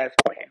God has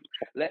for him.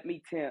 Let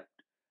me tempt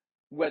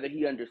whether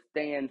he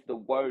understands the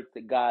words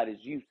that God is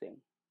using.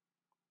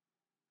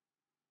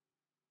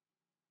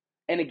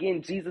 And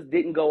again, Jesus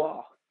didn't go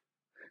off.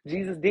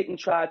 Jesus didn't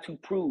try to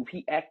prove.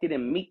 He acted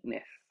in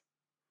meekness.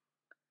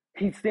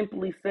 He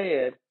simply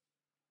said,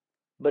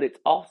 but it's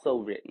also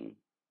written,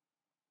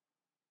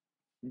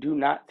 do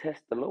not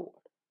test the Lord.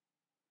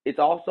 It's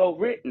also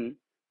written,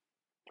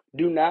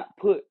 do not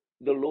put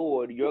the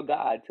Lord your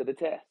God to the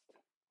test.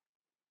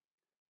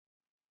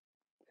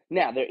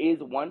 Now, there is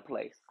one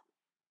place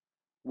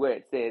where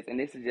it says, and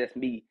this is just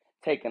me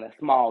taking a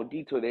small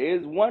detour, there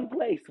is one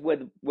place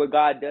where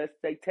God does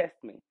say, test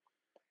me,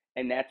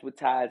 and that's with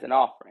tithes and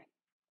offering.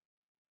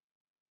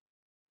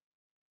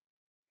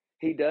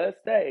 He does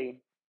say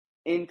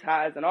in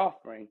tithes and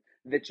offering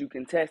that you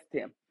can test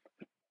him.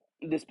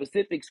 The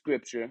specific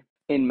scripture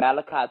in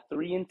Malachi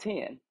 3 and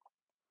 10,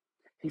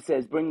 he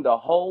says, bring the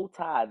whole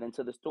tithe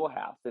into the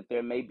storehouse, that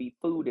there may be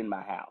food in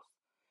my house.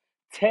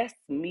 Test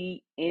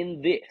me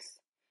in this,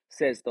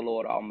 says the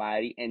Lord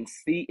Almighty, and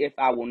see if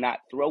I will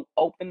not throw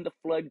open the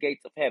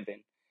floodgates of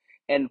heaven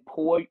and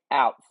pour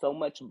out so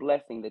much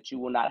blessing that you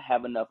will not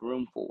have enough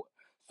room for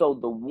it. So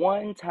the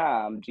one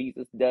time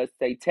Jesus does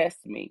say,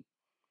 test me,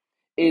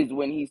 is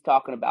when he's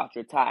talking about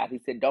your tithe. He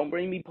said, don't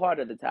bring me part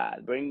of the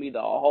tithe. Bring me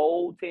the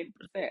whole 10%.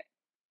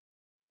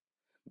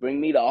 Bring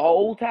me the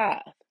whole tithe.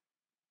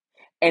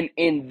 And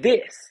in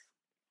this,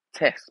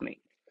 test me.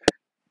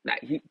 Now,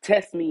 he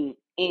test me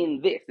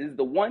in this. This is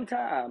the one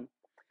time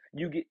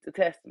you get to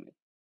test me.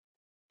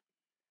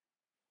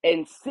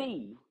 And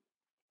see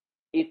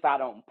if I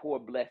don't pour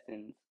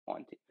blessings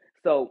on you.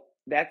 So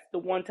that's the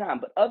one time.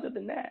 But other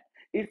than that,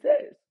 it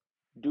says,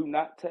 do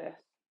not test.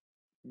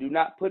 Do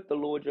not put the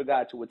Lord your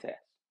God to a test.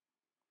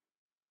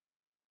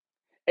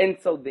 And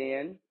so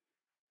then,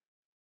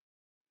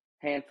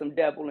 handsome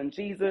devil and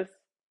Jesus,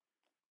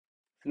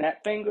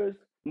 snap fingers,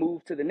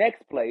 move to the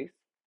next place.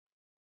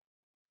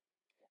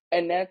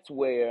 And that's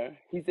where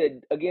he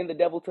said, again, the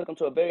devil took him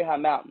to a very high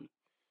mountain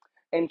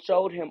and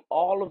showed him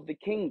all of the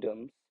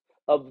kingdoms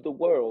of the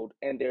world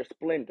and their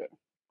splendor.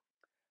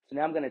 So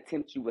now I'm going to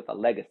tempt you with a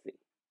legacy.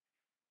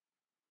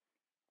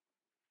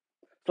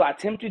 So I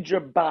tempted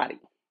your body.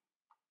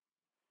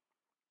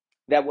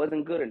 That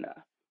wasn't good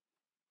enough.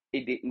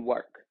 It didn't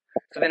work.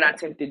 So then I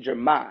tempted your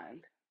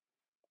mind.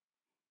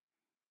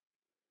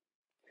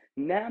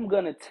 Now I'm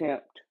going to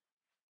tempt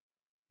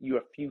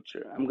your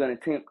future. I'm going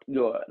to tempt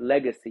your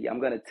legacy. I'm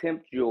going to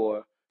tempt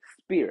your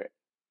spirit,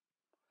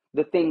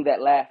 the thing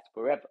that lasts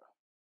forever.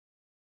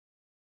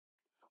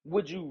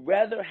 Would you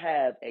rather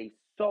have a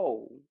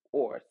soul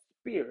or a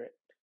spirit,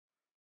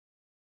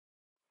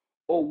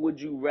 or would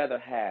you rather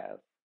have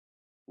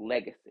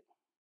legacy?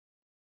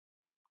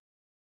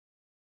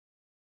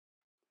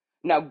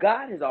 Now,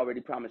 God has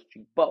already promised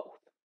you both.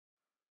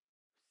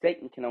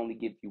 Satan can only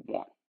give you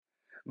one.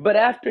 But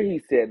after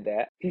he said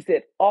that, he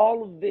said,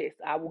 all of this,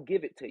 I will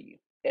give it to you.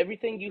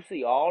 Everything you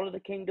see, all of the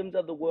kingdoms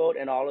of the world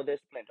and all of their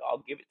splendor,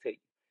 I'll give it to you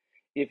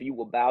if you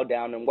will bow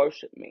down and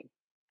worship me.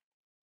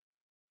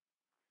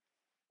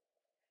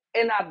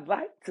 And I'd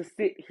like to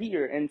sit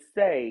here and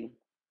say,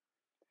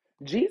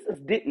 Jesus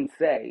didn't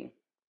say,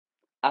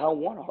 I don't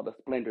want all the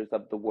splendors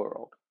of the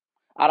world.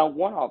 I don't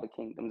want all the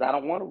kingdoms. I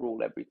don't want to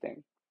rule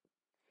everything.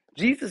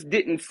 Jesus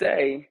didn't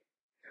say,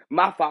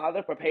 my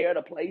Father prepared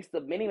a place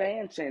of many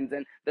mansions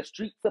and the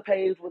streets are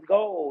paved with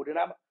gold.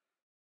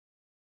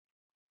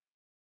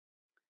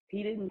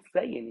 He didn't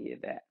say any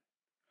of that.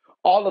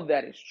 All of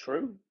that is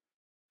true.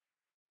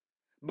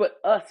 But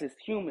us as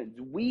humans,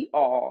 we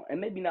all, and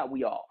maybe not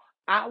we all,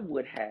 I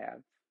would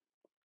have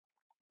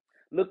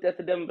looked at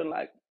the devil and been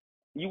like,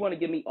 You want to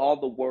give me all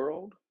the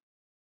world,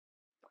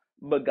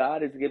 but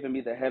God has given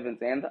me the heavens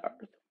and the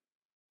earth.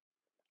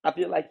 I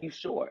feel like you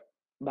short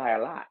by a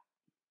lot.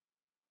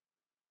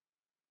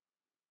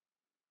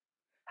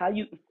 How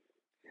you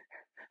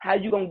how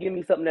you gonna give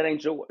me something that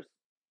ain't yours?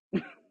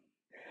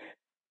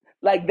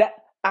 Like that,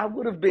 I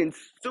would have been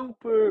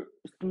super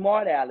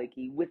smart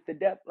alecky with the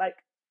devil. Like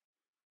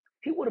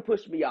he would have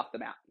pushed me off the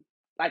mountain.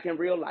 Like in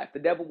real life, the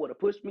devil would have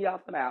pushed me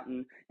off the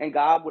mountain, and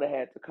God would have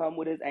had to come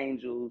with his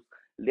angels,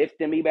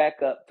 lifting me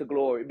back up to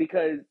glory.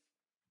 Because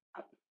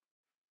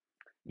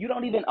you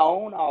don't even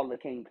own all the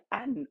kingdom.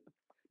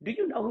 Do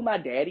you know who my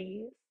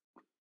daddy is?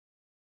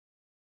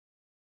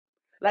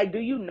 Like, do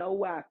you know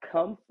where I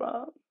come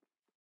from?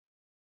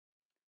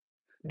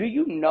 Do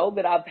you know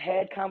that I've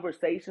had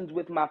conversations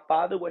with my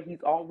father where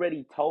he's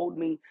already told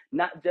me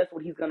not just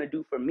what he's going to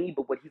do for me,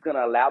 but what he's going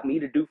to allow me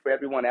to do for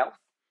everyone else?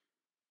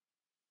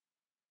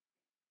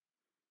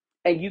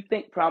 And you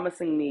think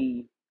promising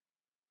me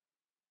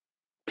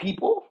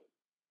people,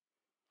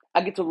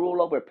 I get to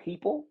rule over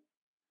people?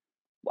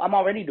 Well, I'm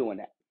already doing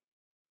that.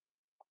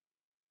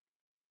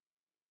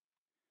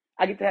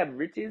 I get to have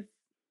riches.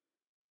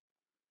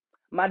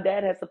 My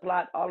dad has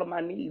supplied all of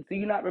my needs. Do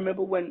you not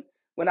remember when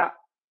I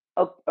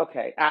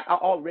okay, I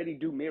already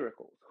do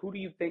miracles. Who do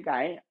you think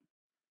I am?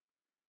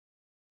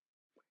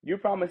 You're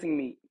promising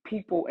me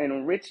people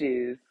and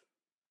riches,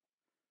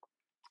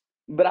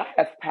 but I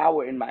have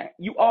power in my.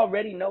 You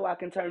already know I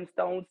can turn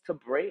stones to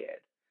bread.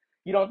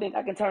 You don't think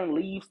I can turn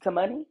leaves to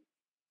money?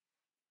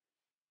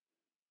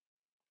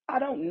 I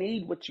don't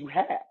need what you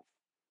have.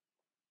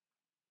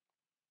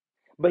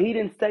 But he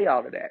didn't say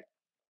all of that.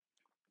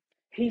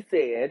 He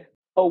said,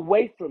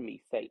 "Away from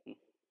me, Satan,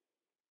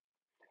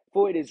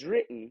 for it is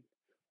written,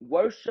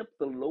 worship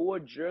the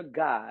Lord your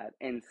God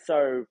and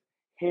serve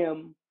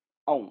him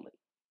only."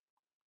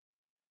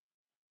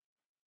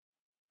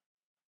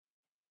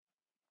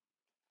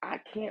 I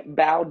can't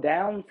bow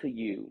down to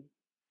you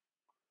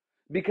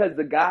because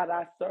the God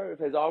I serve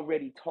has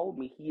already told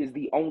me he is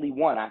the only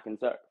one I can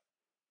serve.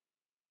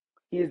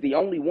 He is the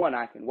only one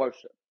I can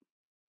worship.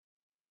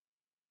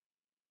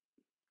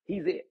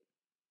 He's it.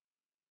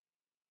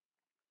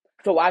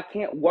 So I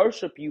can't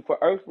worship you for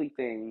earthly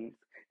things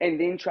and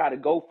then try to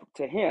go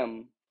to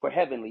him for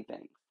heavenly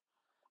things.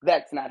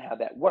 That's not how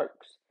that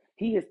works.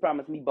 He has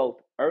promised me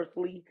both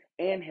earthly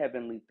and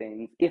heavenly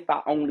things if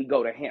I only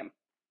go to him.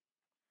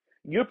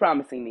 You're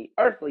promising me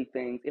earthly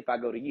things if I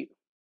go to you.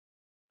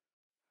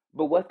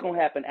 But what's going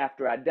to happen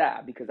after I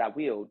die? Because I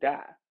will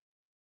die.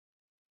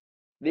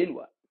 Then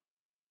what?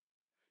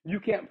 You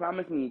can't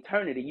promise me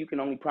eternity. You can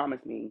only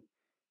promise me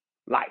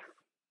life.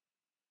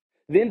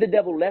 Then the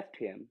devil left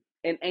him,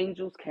 and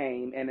angels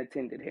came and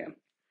attended him.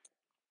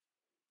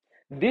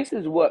 This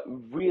is what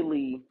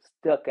really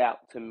stuck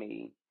out to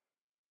me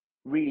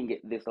reading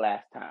it this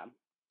last time.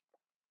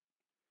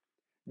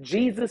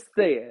 Jesus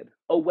said,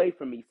 "Away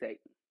from me,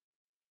 Satan."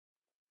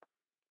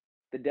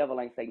 The devil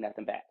ain't say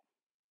nothing back.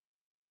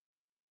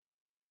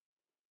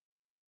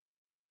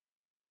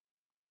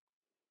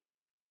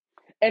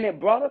 And it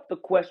brought up the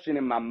question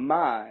in my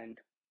mind,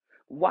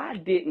 why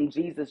didn't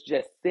Jesus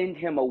just send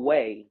him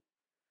away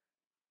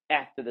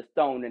after the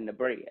stone and the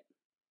bread?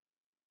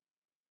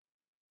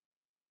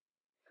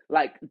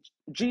 Like,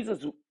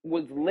 Jesus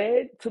was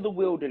led to the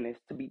wilderness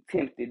to be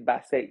tempted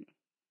by Satan,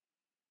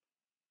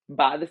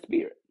 by the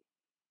Spirit.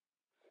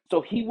 So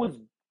he was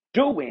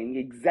doing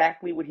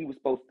exactly what he was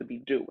supposed to be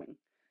doing,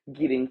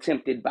 getting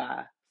tempted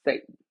by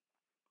Satan.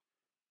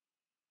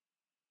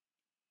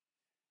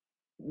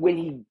 When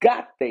he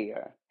got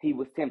there, he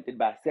was tempted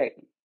by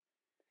Satan.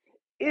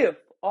 If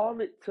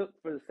all it took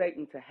for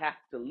Satan to have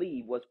to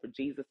leave was for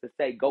Jesus to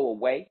say, "Go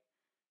away,"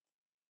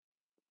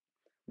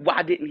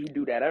 why didn't he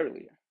do that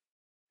earlier?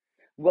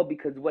 Well,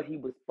 because what he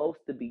was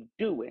supposed to be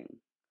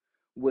doing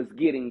was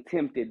getting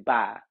tempted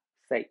by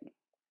Satan.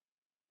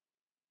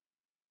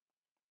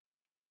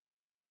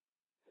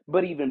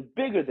 But even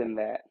bigger than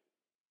that,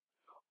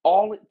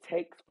 all it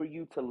takes for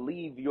you to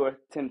leave your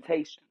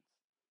temptations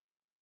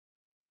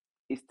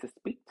is to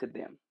speak to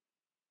them.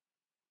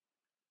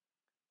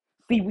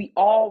 See, we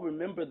all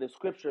remember the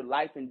scripture,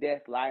 life and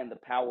death lie in the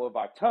power of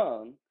our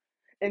tongue.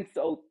 And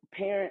so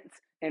parents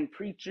and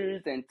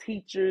preachers and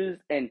teachers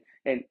and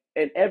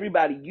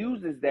everybody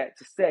uses that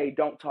to say,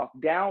 don't talk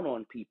down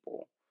on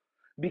people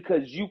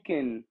because you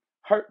can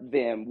hurt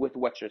them with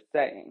what you're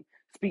saying.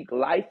 Speak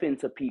life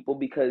into people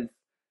because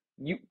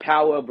you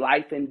power of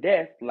life and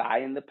death lie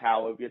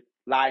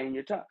in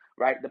your tongue,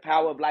 right? The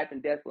power of life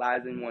and death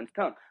lies in one's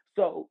tongue.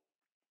 So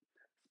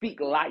speak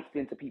life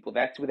into people.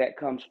 That's where that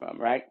comes from,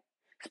 right?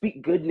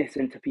 Speak goodness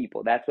into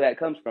people. That's where that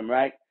comes from,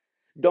 right?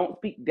 Don't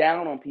speak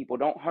down on people.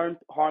 Don't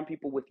harm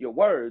people with your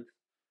words.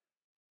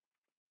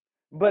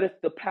 But it's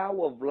the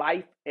power of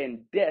life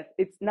and death.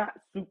 It's not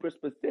super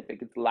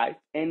specific. It's life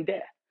and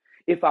death.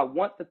 If I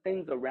want the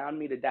things around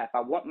me to die, if I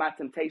want my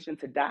temptation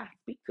to die,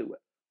 speak to it.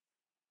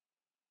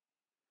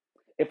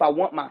 If I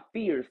want my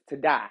fears to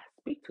die,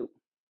 speak to it.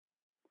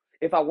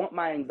 If I want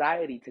my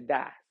anxiety to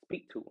die,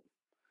 speak to it.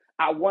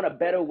 I want a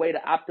better way to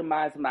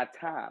optimize my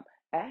time,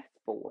 ask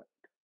for it.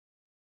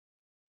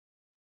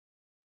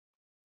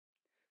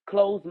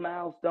 Closed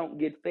mouths don't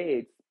get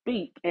fed.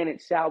 Speak and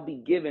it shall be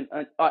given,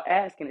 or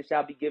ask and it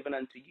shall be given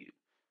unto you.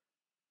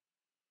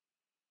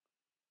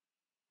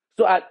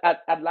 So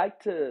I'd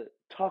like to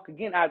talk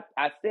again.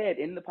 I said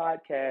in the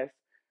podcast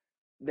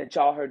that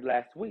y'all heard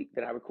last week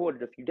that I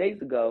recorded a few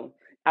days ago,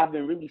 I've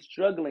been really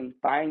struggling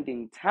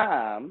finding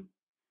time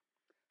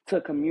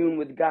to commune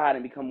with God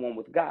and become one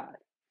with God.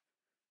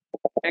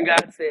 And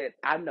God said,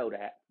 I know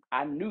that.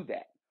 I knew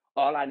that.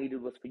 All I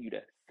needed was for you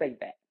to say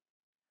that.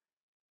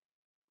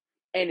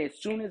 And as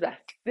soon as I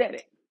said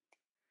it,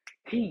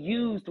 He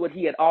used what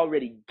He had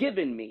already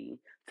given me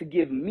to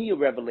give me a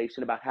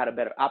revelation about how to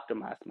better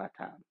optimize my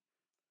time.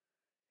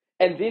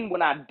 And then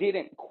when I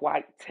didn't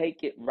quite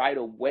take it right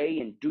away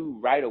and do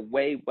right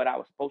away what I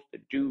was supposed to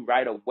do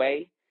right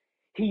away,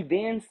 He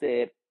then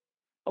said,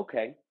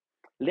 okay,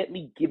 let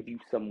me give you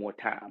some more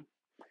time.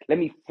 Let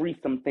me free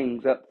some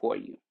things up for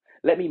you.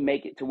 Let me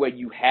make it to where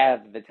you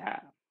have the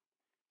time.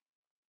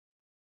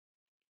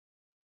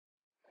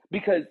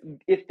 Because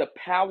if the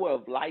power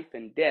of life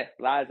and death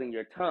lies in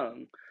your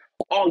tongue,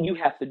 all you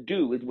have to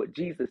do is what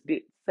Jesus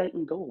did.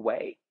 Satan, go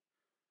away.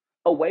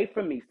 Away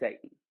from me,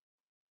 Satan.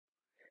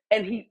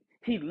 And he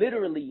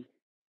literally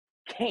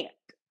can't.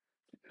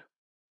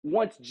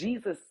 Once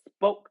Jesus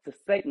spoke to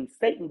Satan,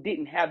 Satan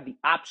didn't have the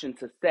option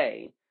to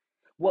say,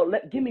 well,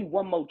 give me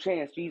one more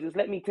chance, Jesus.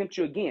 Let me tempt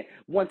you again.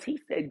 Once he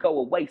said go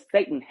away,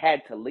 Satan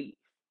had to leave.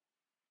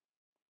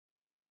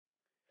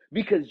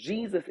 Because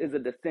Jesus is a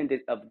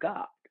descendant of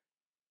God.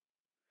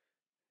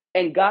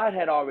 And God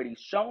had already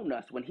shown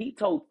us when he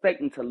told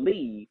Satan to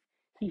leave,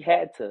 he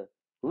had to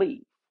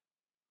leave.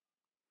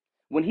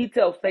 When he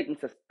tells Satan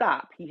to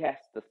stop, he has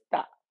to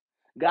stop.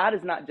 God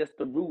is not just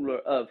the ruler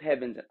of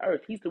heavens and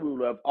earth. He's the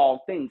ruler of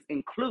all things,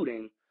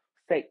 including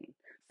Satan.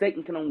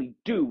 Satan can only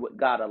do what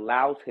God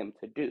allows him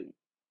to do.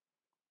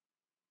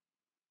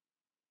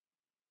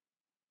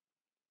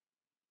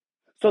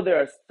 So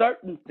there are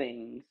certain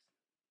things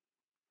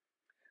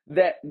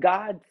that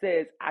God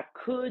says, I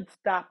could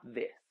stop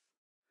this,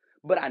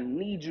 but I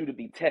need you to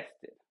be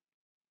tested.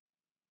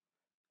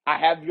 I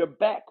have your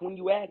back when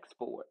you ask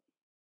for it,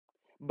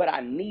 but I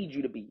need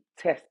you to be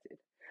tested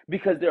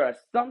because there are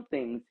some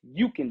things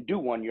you can do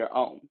on your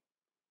own.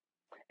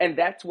 And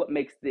that's what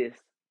makes this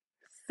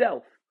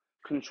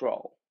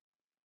self-control.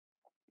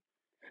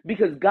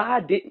 Because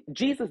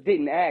Jesus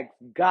didn't ask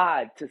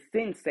God to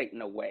send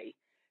Satan away.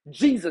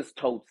 Jesus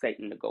told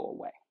Satan to go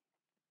away.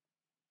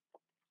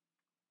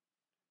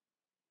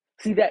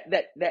 See, that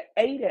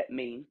ate at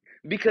me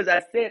because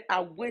I said,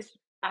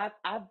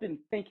 I've been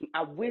thinking,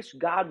 I wish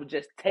God would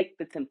just take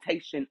the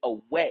temptation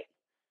away.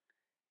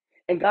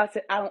 And God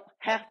said, I don't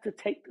have to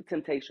take the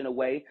temptation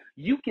away.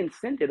 You can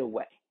send it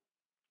away.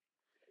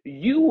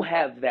 You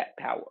have that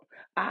power.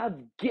 I've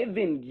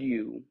given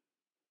you.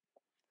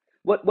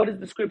 What does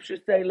the scripture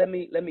say? Let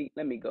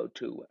me go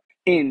to it.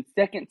 In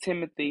 2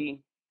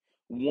 Timothy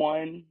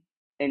 1:7.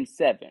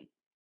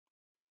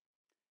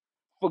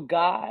 For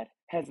God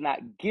has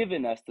not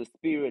given us the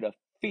spirit of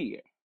fear,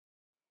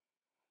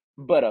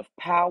 but of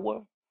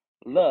power,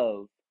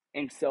 love,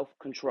 and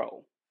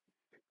self-control.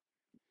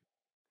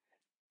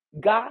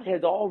 God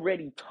has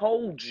already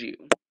told you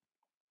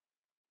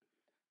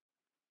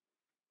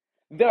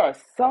there are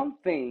some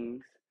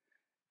things,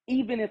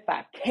 even if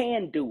I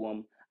can do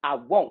them, I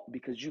won't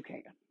because you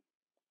can.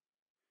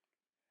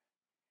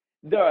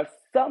 There are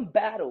some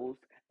battles,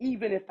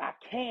 even if I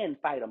can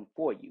fight them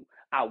for you,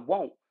 I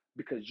won't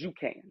because you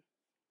can.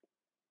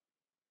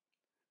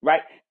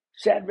 Right?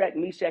 Shadrach,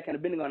 Meshach, and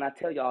Abednego, and I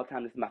tell you all the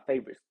time, this is my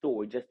favorite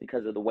story just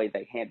because of the way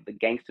they handled the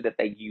gangster that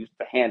they used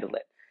to handle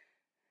it.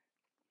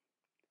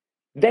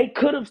 They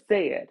could have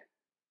said,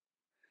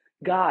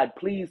 God,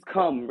 please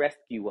come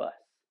rescue us.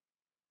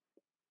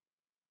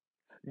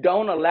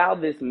 Don't allow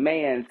this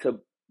man to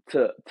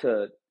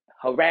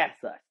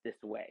harass us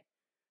this way.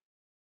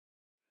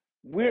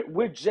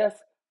 We're just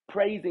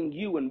praising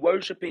you and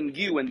worshiping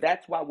you, and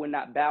that's why we're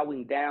not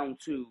bowing down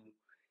to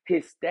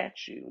his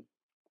statue,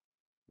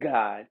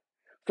 God.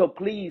 So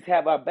please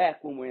have our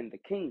back when we're in the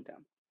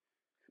kingdom.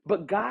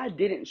 But God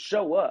didn't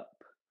show up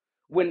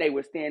when they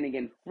were standing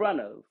in front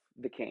of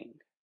the king.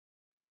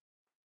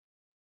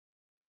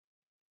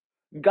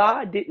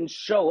 God didn't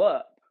show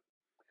up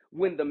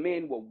when the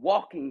men were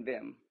walking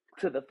them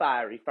to the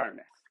fiery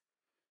furnace.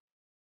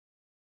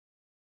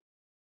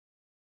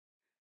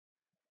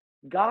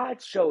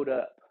 God showed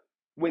up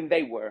when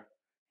they were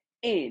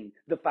in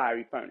the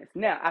fiery furnace.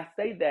 Now, I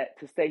say that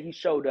to say he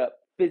showed up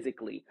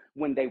physically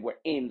when they were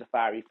in the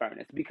fiery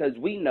furnace because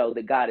we know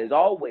that God is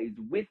always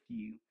with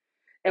you.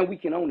 And we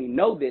can only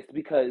know this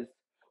because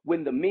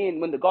when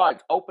the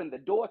guards opened the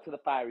door to the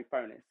fiery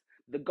furnace,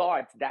 the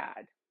guards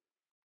died.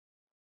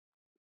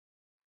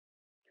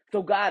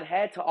 So God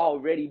had to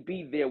already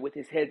be there with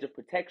his hedge of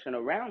protection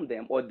around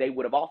them, or they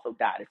would have also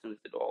died as soon as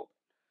the door opened.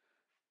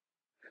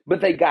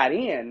 But they got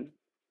in,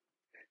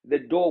 the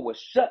door was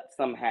shut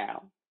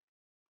somehow,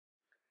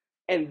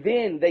 and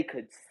then they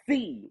could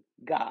see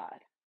God.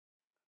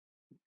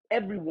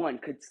 Everyone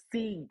could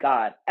see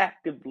God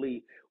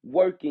actively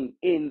working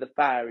in the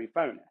fiery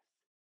furnace.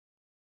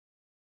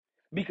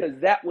 because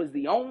that was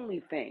the only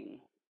thing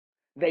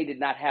they did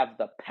not have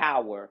the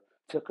power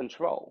to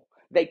control.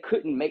 They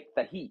couldn't make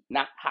the heat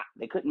not hot.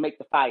 They couldn't make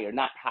the fire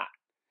not hot.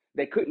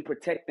 They couldn't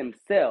protect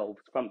themselves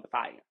from the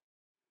fire.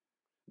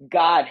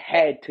 God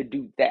had to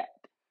do that.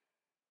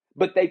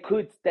 But they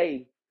could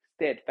stay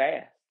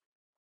steadfast.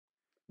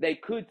 They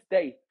could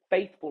stay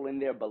faithful in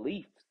their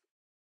beliefs.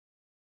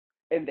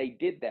 And they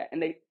did that.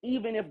 And they,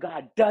 even if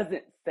God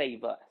doesn't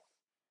save us,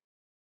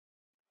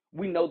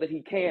 we know that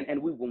He can,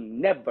 and we will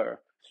never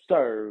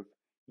serve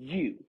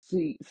you.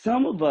 See,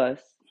 some of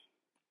us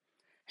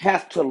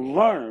have to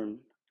learn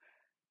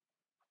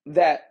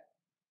that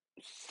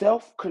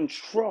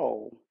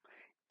self-control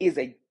is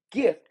a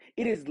gift.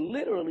 It is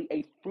literally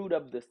a fruit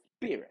of the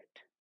Spirit.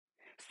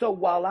 So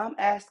while I'm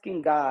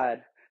asking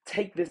God,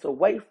 take this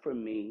away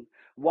from me,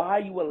 why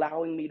are you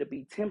allowing me to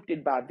be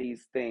tempted by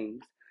these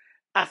things?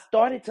 I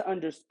started to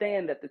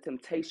understand that the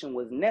temptation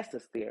was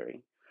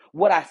necessary.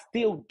 What I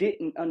still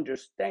didn't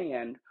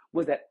understand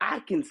was that I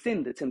can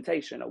send the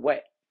temptation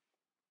away.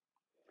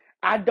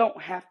 I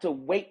don't have to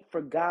wait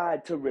for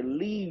God to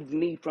relieve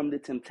me from the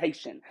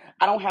temptation.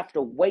 I don't have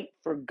to wait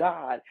for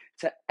God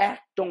to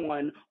act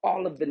on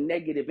all of the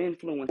negative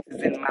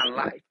influences in my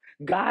life.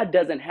 God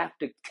doesn't have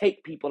to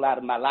take people out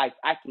of my life.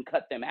 I can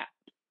cut them out.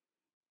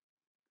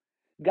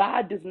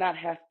 God does not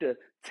have to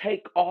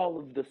take all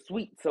of the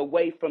sweets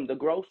away from the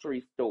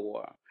grocery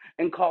store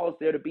and cause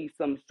there to be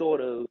some sort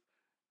of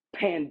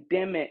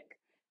pandemic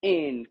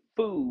in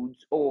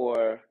foods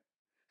or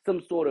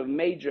some sort of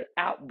major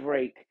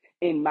outbreak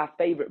in my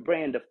favorite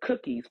brand of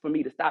cookies for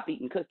me to stop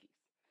eating cookies.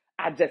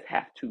 I just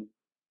have to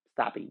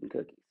stop eating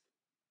cookies.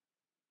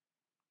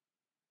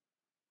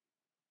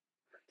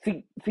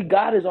 See,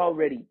 God has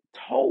already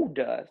told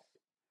us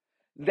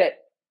that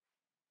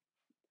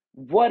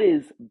what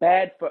is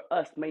bad for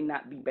us may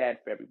not be bad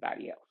for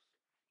everybody else.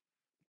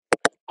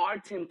 Our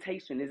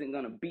temptation isn't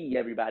going to be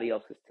everybody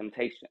else's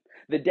temptation.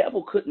 The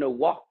devil couldn't have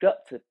walked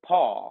up to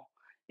Paul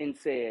and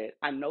said,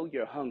 I know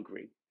you're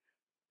hungry.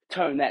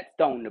 Turn that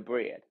stone to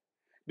bread.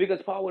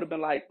 Because Paul would have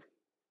been like,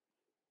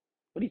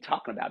 what are you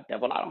talking about,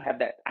 devil? I don't have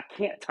that. I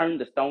can't turn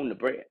the stone to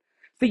bread.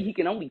 See, he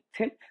can only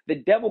tempt, the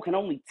devil can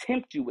only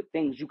tempt you with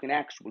things you can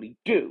actually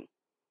do.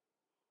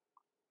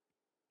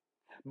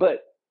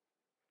 But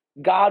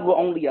God will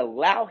only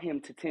allow him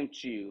to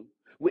tempt you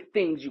with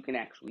things you can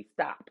actually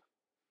stop.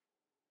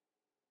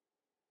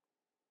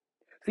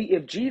 See,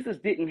 if Jesus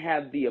didn't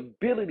have the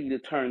ability to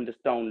turn the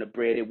stone to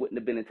bread, it wouldn't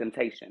have been a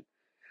temptation.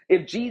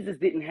 If Jesus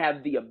didn't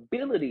have the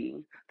ability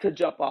to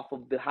jump off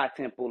of the high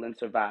temple and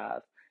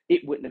survive,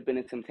 it wouldn't have been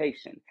a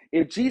temptation.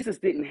 If Jesus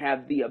didn't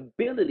have the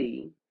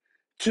ability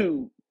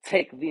to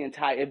take the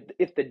entire,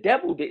 if the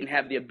devil didn't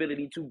have the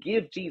ability to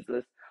give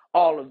Jesus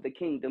all of the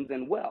kingdoms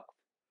and wealth,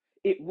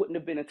 it wouldn't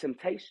have been a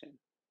temptation.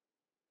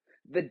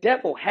 The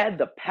devil had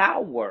the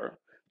power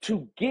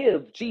to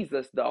give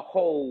Jesus the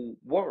whole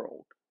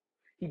world.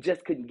 He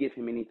just couldn't give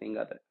him anything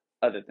other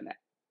than that.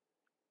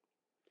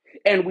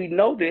 And we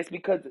know this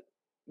because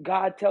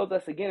God tells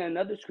us again in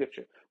another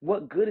scripture,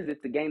 what good is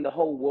it to gain the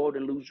whole world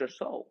and lose your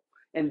soul?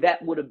 And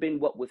that would have been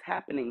what was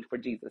happening for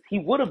Jesus. He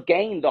would have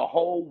gained the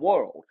whole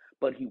world,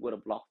 but he would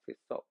have lost his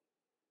soul.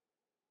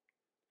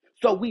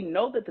 So we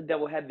know that the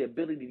devil had the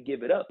ability to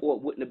give it up, or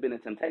it wouldn't have been a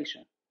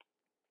temptation.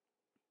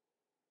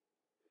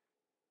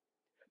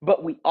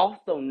 But we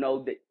also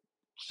know that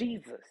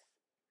Jesus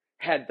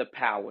had the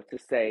power to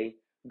say,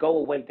 go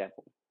away,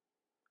 devil.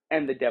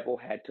 And the devil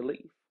had to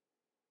leave.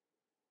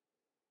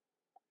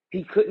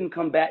 He couldn't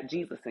combat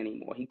Jesus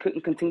anymore. He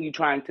couldn't continue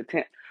trying to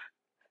tempt.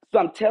 So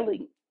I'm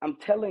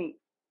telling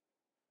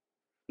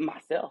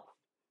myself,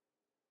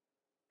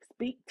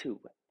 speak to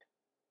it.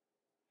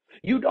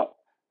 You don't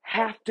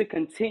have to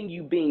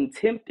continue being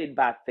tempted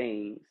by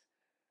things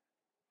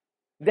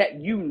that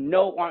you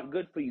know aren't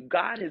good for you.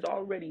 God has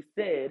already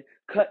said,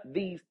 cut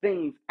these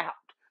things out.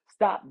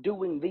 Stop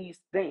doing these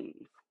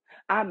things.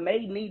 I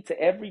may need to,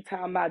 every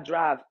time I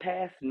drive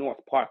past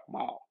North Park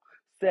Mall,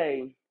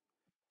 say,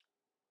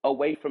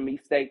 away from me,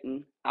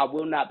 Satan. I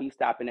will not be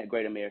stopping at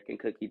Great American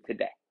Cookie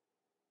today.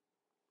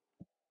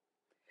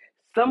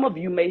 Some of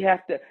you may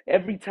have to,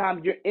 every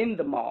time you're in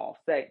the mall,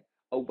 say,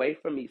 away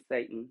from me,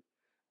 Satan.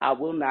 I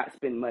will not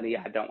spend money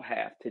I don't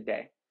have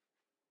today.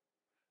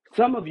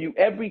 Some of you,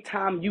 every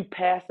time you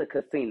pass a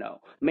casino,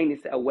 meaning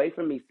say, away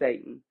from me,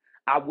 Satan,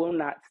 I will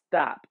not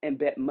stop and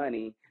bet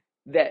money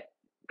that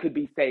could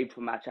be saved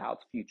for my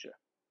child's future.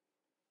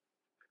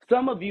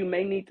 Some of you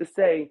may need to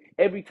say,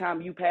 every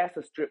time you pass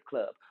a strip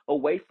club,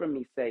 away from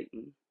me,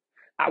 Satan,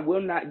 I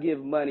will not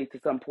give money to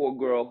some poor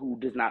girl who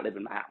does not live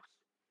in my house.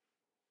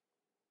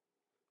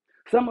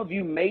 Some of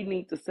you may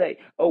need to say,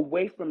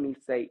 away from me,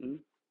 Satan,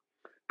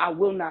 I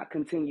will not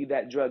continue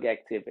that drug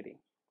activity.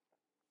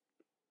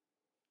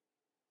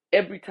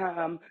 Every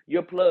time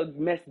your plug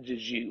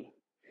messages you,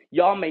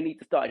 y'all may need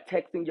to start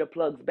texting your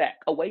plugs back.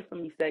 Away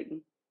from me,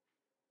 Satan.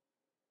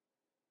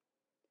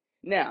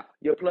 Now,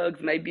 your plugs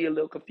may be a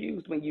little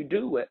confused when you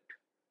do it,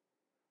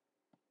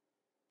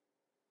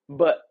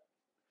 but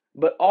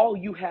all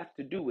you have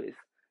to do is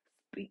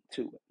speak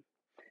to it.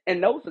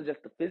 And those are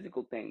just the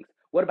physical things.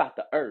 What about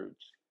the urge?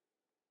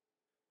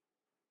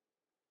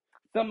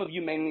 Some of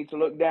you may need to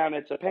look down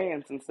at your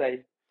pants and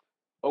say,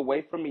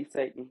 away from me,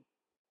 Satan.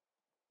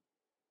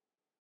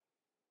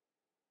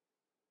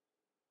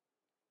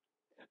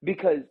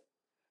 Because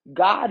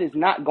God is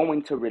not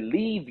going to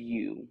relieve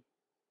you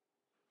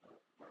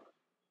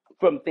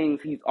from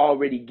things he's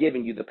already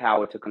given you the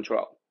power to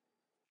control.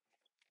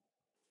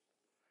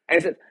 And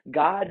it says,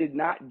 God did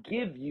not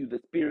give you the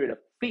spirit of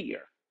fear.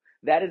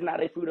 That is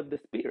not a fruit of the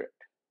spirit,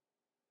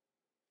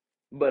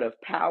 but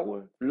of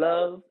power,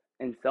 love,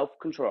 and self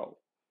control.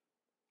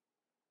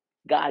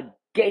 God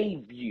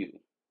gave you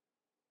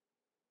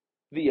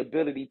the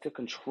ability to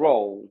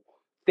control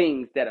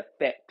things that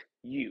affect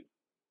you.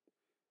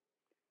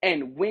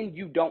 And when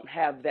you don't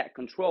have that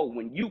control,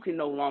 when you can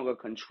no longer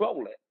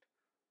control it,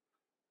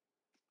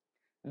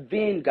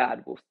 then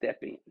God will step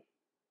in.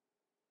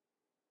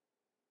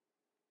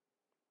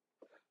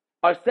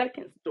 Our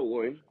second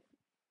story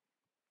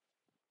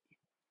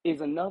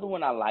is another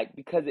one I like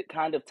because it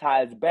kind of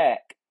ties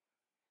back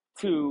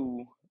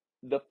to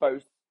the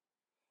first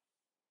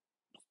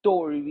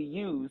story we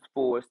use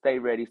for Stay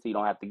Ready so you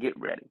don't have to get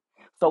ready.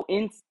 So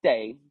in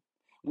Stay,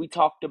 we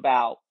talked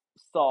about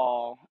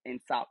Saul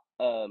and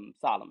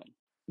Solomon.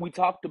 We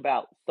talked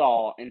about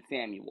Saul and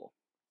Samuel.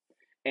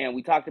 And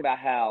we talked about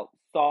how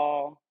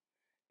Saul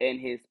and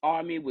his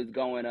army was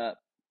going up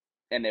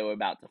and they were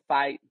about to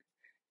fight.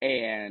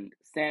 And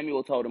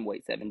Samuel told him,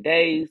 wait 7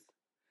 days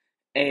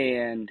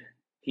and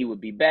he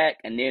would be back.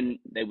 And then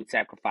they would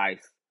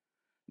sacrifice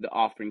the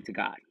offering to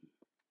God.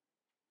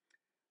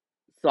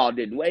 Saul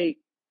didn't wait.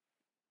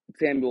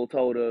 Samuel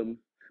told him,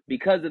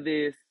 because of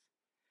this,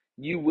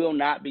 you will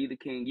not be the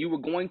king. You were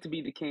going to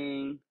be the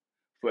king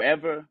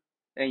forever,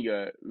 and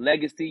your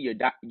legacy,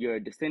 your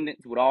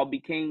descendants would all be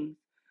kings.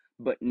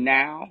 But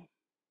now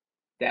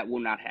that will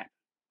not happen.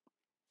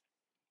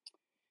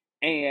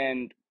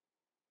 And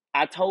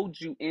I told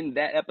you in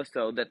that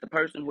episode that the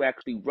person who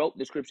actually wrote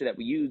the scripture that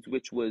we used,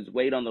 which was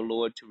wait on the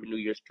Lord to renew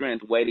your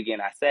strength, wait again,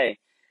 I say,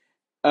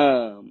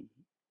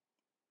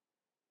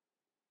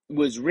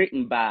 was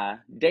written by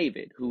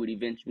David, who would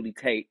eventually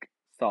take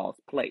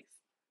Saul's place.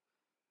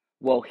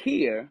 Well,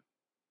 here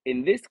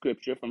in this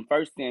scripture from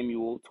 1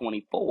 Samuel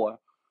 24,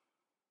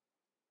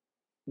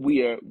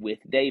 we are with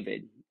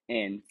David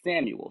and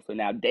Samuel. So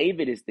now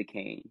David is the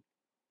king,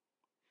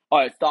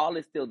 or Saul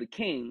is still the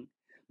king,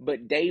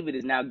 but David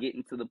is now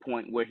getting to the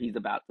point where he's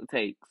about to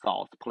take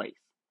Saul's place.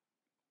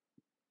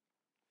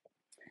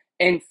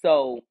 And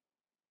so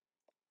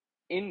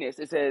in this,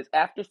 it says,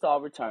 after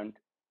Saul returned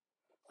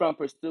from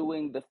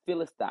pursuing the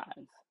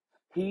Philistines,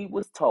 he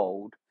was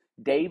told,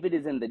 David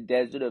is in the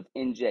desert of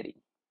En-Gedi.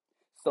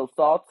 So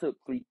Saul took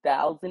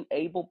 3,000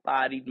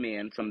 able-bodied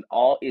men from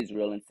all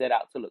Israel and set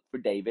out to look for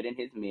David and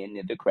his men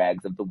near the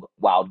crags of the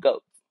wild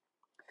goats.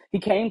 He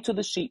came to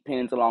the sheep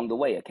pens along the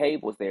way. A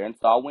cave was there, and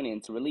Saul went in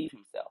to relieve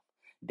himself.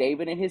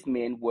 David and his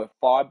men were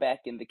far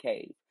back in the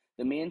cave.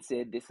 The men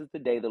said, this is the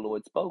day the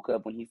Lord spoke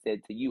of when he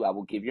said to you, I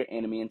will give your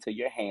enemy into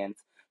your hands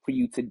for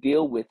you to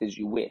deal with as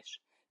you wish.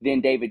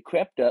 Then David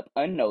crept up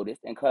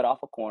unnoticed and cut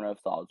off a corner of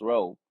Saul's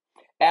robe.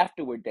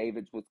 Afterward,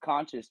 David was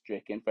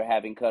conscience-stricken for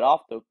having cut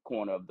off the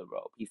corner of the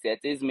robe. He said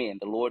to his men,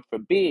 the Lord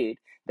forbid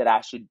that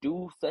I should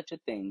do such a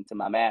thing to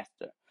my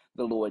master,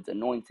 the Lord's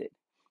anointed,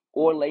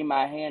 or lay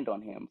my hand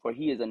on him, for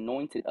he is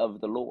anointed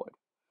of the Lord.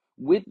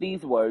 With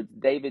these words,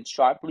 David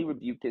sharply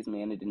rebuked his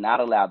men and did not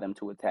allow them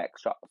to attack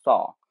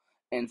Saul.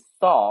 And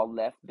Saul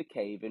left the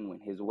cave and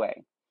went his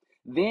way.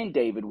 Then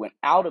David went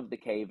out of the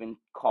cave and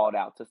called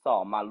out to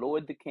Saul, my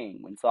lord the king.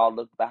 When Saul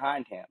looked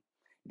behind him,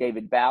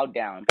 David bowed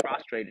down and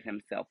prostrated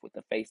himself with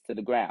the face to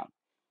the ground.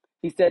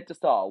 He said to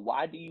Saul,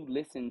 why do you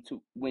listen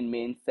to when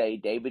men say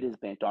David is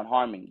bent on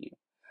harming you?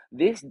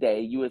 This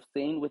day you have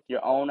seen with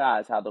your own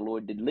eyes how the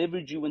Lord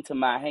delivered you into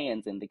my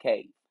hands in the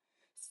cave.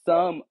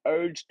 Some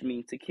urged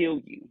me to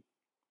kill you.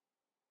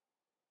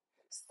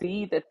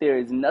 See that there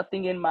is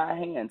nothing in my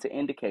hand to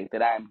indicate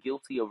that I am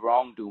guilty of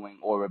wrongdoing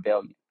or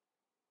rebellion.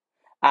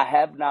 I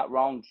have not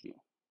wronged you,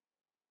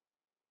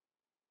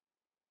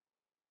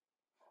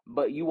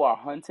 but you are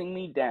hunting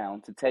me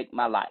down to take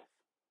my life.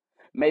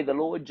 May the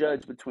Lord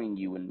judge between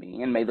you and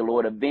me, and may the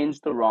Lord avenge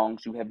the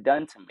wrongs you have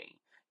done to me,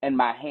 and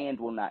my hand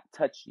will not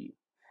touch you.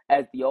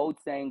 As the old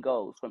saying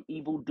goes, from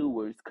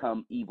evildoers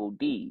come evil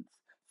deeds,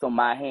 so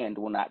my hand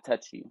will not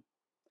touch you.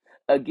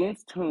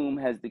 Against whom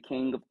has the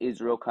king of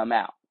Israel come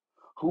out?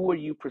 Who are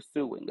you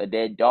pursuing? A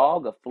dead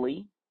dog, a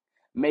flea?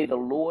 May the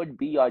Lord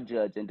be our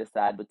judge and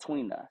decide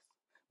between us.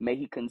 May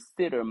he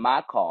consider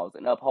my cause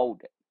and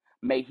uphold it.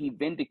 May he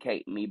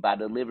vindicate me by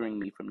delivering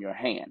me from your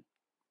hand.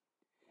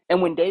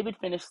 And when David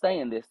finished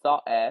saying this,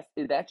 Saul asked,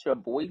 is that your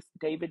voice,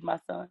 David, my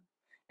son?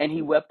 And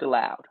he wept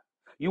aloud.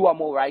 You are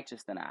more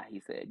righteous than I, he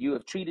said. You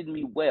have treated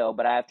me well,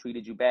 but I have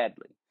treated you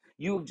badly.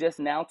 You have just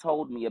now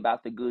told me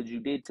about the good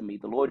you did to me.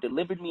 The Lord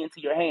delivered me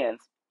into your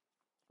hands,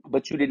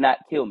 but you did not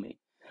kill me.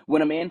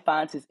 When a man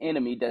finds his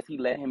enemy, does he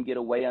let him get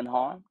away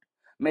unharmed?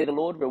 May the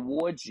Lord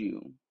reward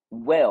you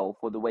well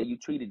for the way you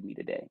treated me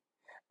today.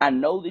 I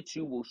know that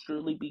you will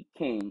surely be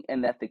king,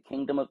 and that the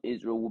kingdom of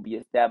Israel will be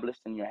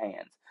established in your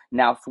hands.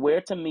 Now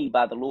swear to me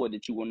by the Lord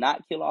that you will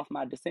not kill off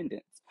my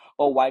descendants,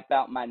 or wipe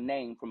out my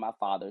name from my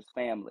father's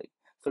family."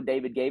 So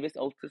David gave his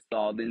oath to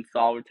Saul. Then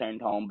Saul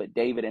returned home, but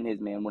David and his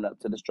men went up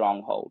to the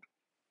stronghold.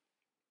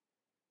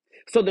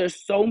 So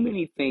there's so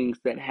many things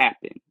that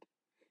happened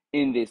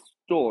in this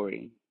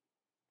story,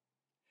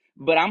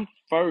 but I'm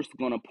first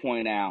going to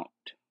point out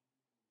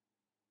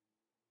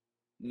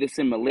the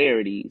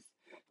similarities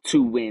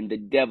to when the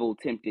devil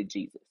tempted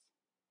Jesus.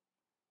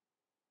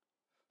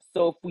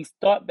 So if we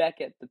start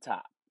back at the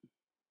top,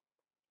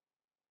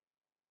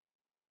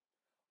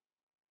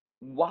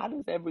 why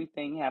does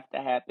everything have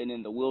to happen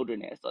in the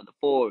wilderness or the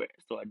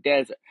forest or a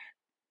desert?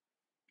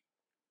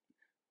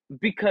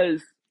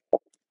 Because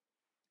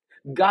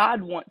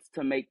God wants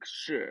to make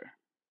sure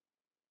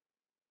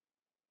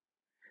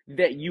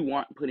that you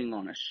aren't putting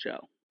on a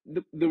show.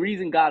 The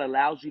reason God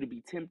allows you to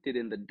be tempted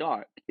in the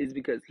dark is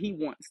because he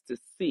wants to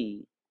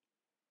see,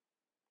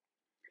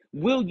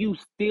 will you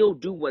still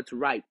do what's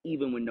right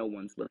even when no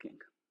one's looking?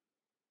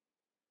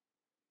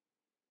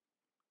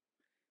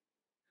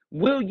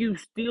 Will you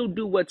still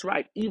do what's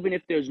right even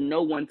if there's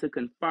no one to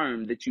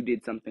confirm that you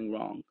did something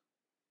wrong?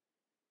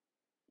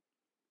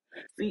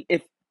 See,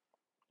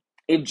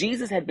 if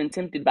Jesus had been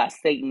tempted by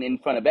Satan in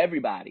front of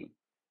everybody,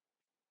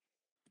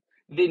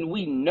 then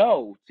we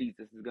know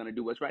Jesus is going to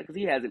do what's right because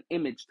he has an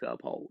image to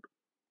uphold,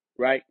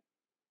 right?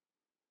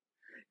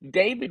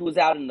 David was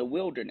out in the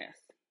wilderness.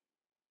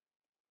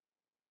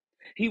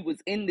 He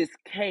was in this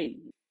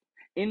cave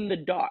in the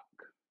dark.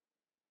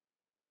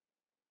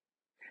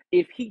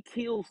 If he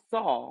kills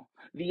Saul,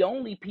 the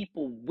only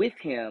people with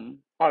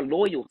him are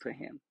loyal to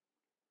him.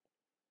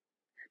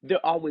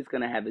 They're always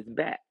going to have his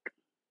back.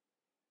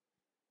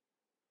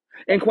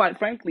 And quite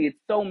frankly, it's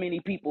so many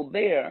people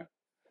there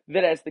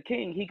that as the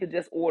king, he could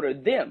just order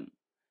them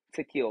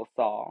to kill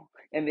Saul,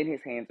 and then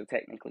his hands are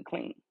technically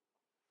clean,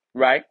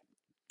 right?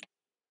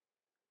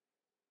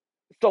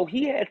 So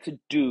he had to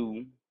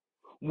do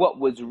what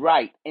was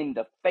right in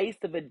the face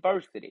of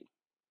adversity.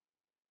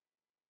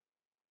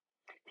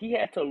 He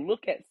had to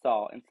look at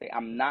Saul and say,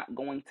 I'm not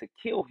going to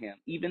kill him,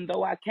 even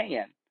though I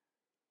can.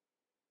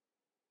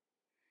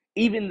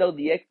 Even though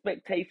the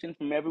expectation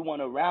from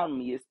everyone around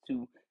me is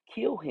to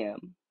kill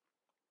him,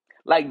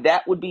 like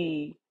that would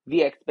be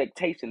the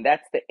expectation.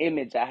 That's the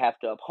image I have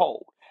to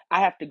uphold.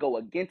 I have to go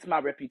against my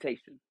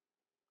reputation.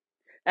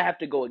 I have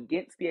to go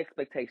against the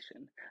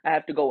expectation. I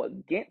have to go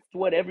against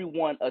what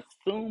everyone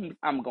assumes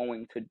I'm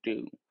going to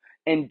do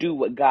and do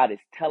what God is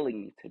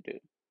telling me to do.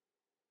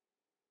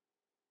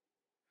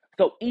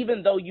 So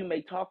even though you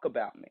may talk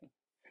about me,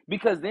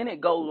 because then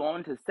it goes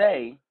on to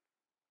say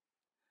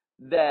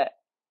that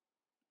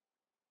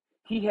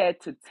he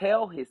had to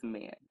tell his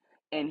men,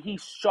 and he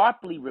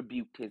sharply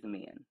rebuked his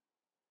men,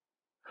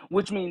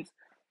 which means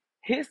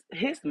his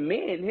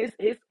men,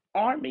 his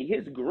army,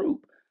 his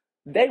group,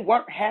 they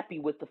weren't happy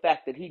with the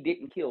fact that he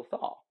didn't kill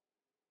Saul.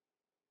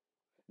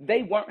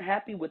 They weren't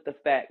happy with the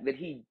fact that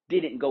he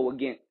didn't go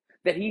against,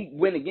 that he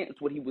went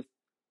against what he was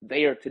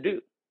there to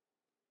do.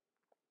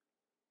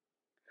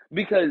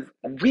 Because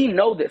we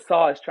know that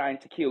Saul is trying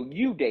to kill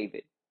you,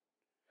 David.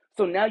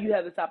 So now you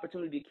have this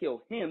opportunity to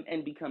kill him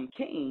and become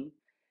king,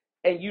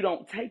 and you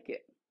don't take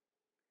it.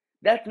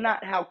 That's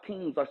not how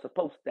kings are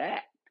supposed to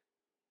act.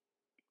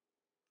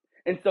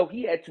 And so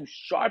he had to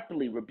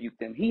sharply rebuke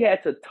them. He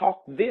had to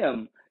talk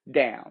them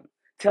down,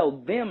 tell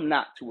them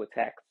not to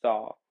attack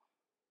Saul.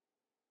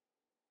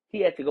 He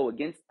had to go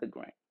against the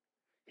grain.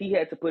 He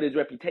had to put his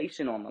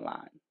reputation on the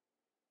line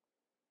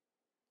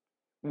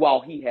while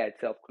he had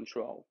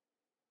self-control.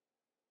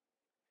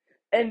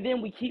 And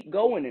then we keep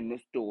going in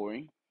this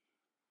story.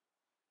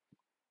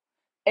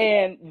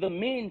 And the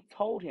men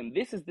told him,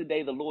 this is the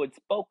day the Lord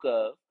spoke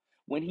of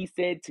when he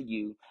said to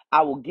you,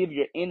 I will give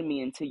your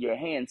enemy into your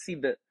hands. See,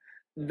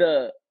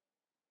 the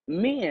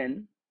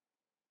men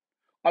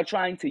are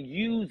trying to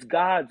use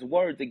God's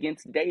words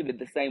against David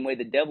the same way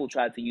the devil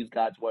tried to use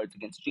God's words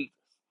against Jesus.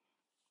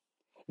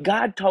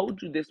 God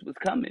told you this was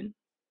coming.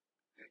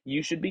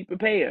 You should be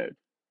prepared.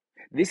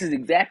 This is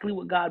exactly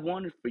what God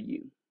wanted for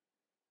you.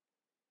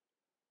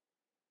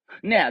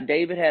 Now,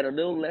 David had a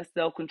little less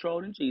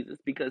self-control than Jesus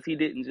because he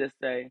didn't just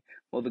say,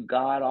 well, the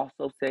God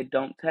also said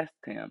don't test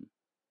him.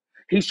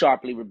 He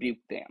sharply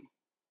rebuked them.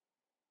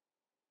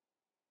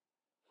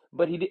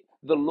 But he did,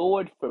 the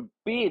Lord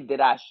forbid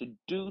that I should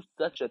do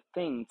such a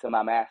thing to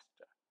my master.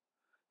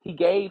 He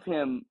gave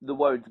him the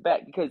words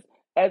back because,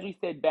 as we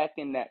said back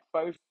in that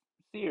first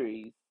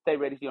series, stay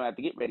ready so you don't have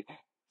to get ready.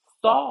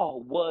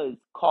 Saul was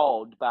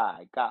called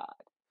by God.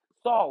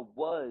 Saul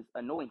was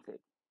anointed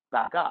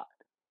by God.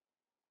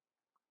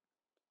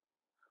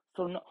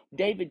 So no,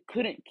 David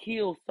couldn't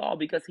kill Saul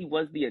because he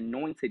was the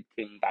anointed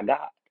king by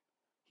God.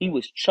 He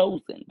was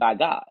chosen by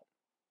God.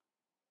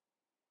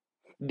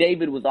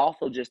 David was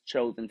also just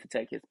chosen to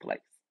take his place.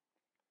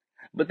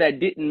 But that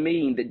didn't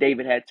mean that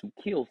David had to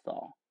kill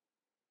Saul,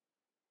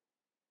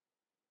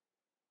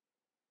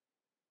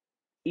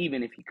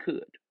 even if he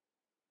could.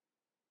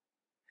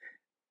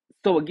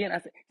 So again, I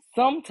say,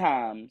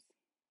 Sometimes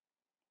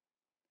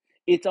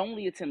it's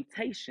only a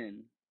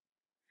temptation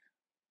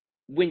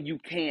when you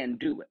can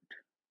do it.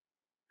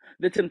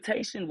 The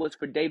temptation was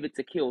for David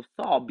to kill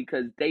Saul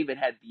because David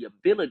had the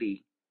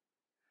ability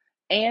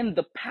and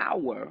the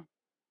power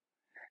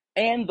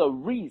and the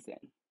reason.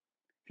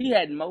 He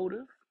had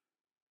motive,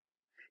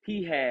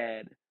 he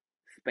had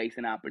space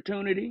and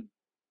opportunity,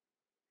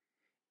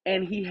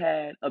 and he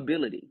had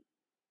ability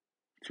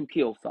to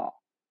kill Saul.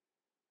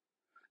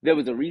 There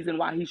was a reason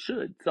why he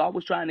should. Saul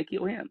was trying to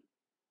kill him.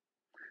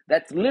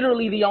 That's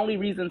literally the only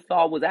reason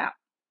Saul was out.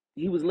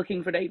 He was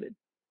looking for David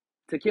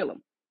to kill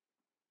him.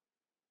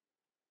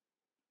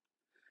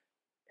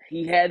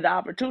 He had the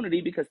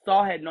opportunity because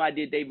Saul had no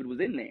idea David was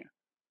in there.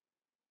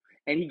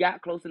 And he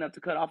got close enough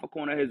to cut off a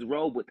corner of his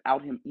robe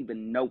without him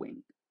even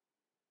knowing.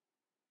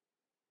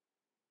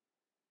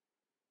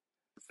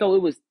 So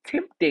it was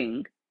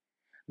tempting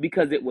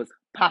because it was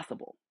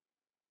possible.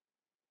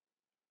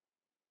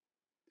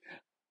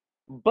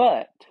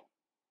 But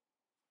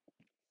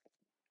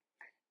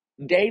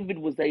David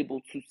was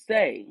able to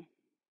say,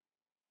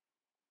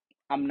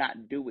 I'm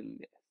not doing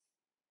this.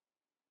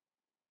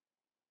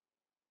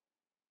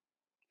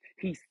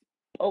 He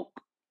spoke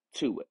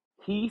to it.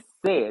 He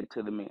said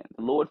to the men,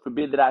 the Lord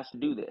forbid that I should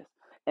do this.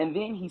 And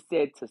then he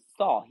said to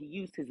Saul, he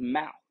used his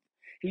mouth.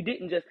 He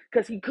didn't just,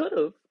 because he could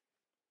have,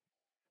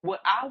 what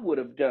I would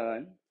have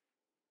done,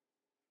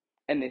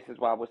 and this is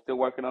why we're still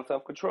working on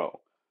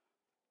self-control.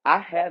 I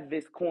have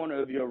this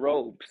corner of your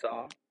robe,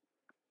 Saul,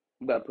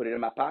 but I put it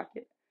in my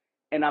pocket,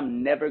 and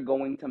I'm never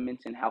going to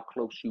mention how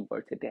close you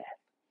were to death.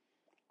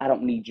 I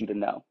don't need you to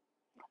know.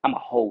 I'm going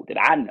to hold it.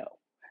 I know.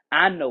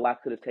 I know I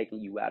could have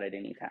taken you out at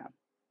any time.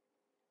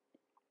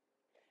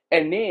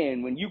 And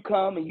then when you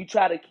come and you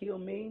try to kill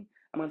me,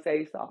 I'm going to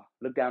say, Saul,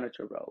 look down at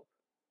your robe.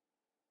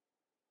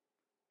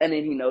 And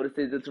then he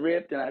notices it's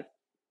ripped, and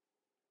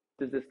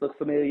does this look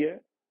familiar?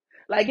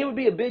 Like, it would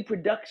be a big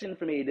production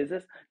for me. Does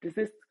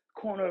this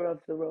corner of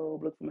the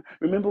robe look familiar?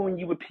 Remember when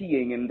you were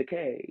peeing in the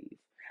cave?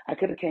 I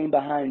could have came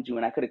behind you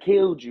and I could have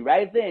killed you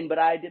right then, but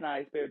I did not.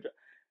 I spared you.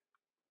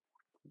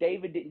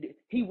 David didn't.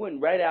 He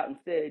went right out and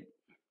said,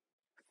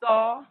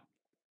 Saul.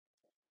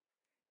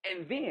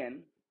 And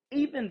then,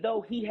 even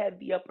though he had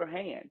the upper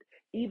hand,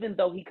 even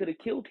though he could have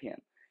killed him,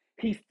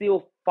 he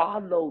still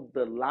followed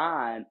the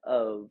line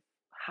of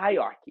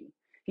hierarchy.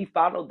 He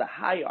followed the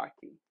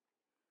hierarchy.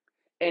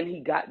 And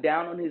he got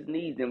down on his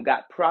knees and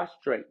got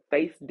prostrate,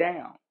 face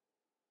down.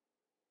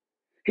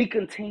 He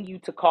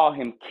continued to call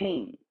him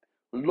king,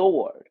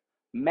 Lord,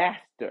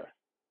 master.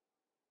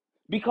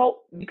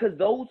 Because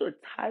those are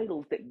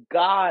titles that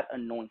God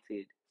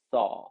anointed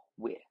Saul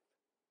with.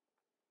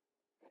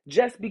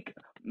 Just because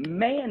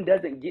man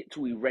doesn't get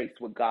to erase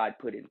what God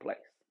put in place.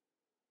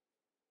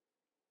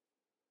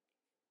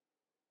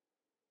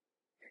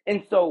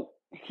 And so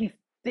he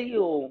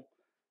still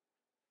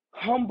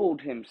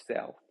humbled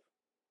himself.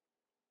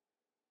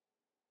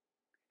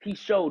 He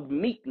showed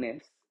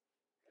meekness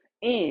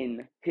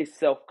in his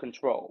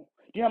self-control.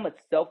 Do you know how much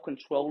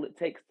self-control it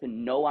takes to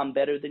know I'm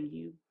better than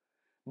you,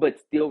 but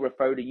still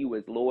refer to you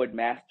as Lord,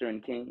 Master,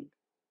 and King?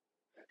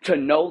 To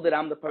know that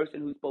I'm the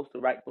person who's supposed to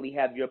rightfully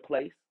have your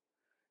place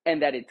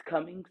and that it's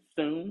coming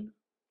soon,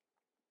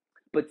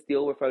 but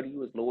still refer to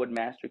you as Lord,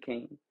 Master,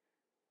 King?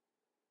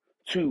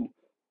 To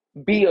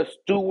be a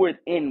steward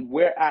in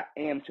where I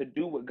am, to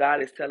do what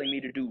God is telling me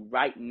to do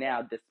right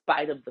now,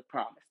 despite of the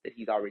promise that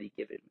he's already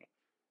given me.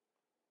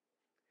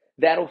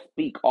 That'll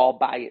speak all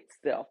by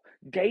itself.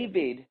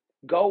 David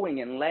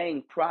going and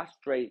laying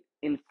prostrate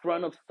in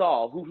front of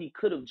Saul, who he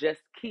could have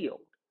just killed,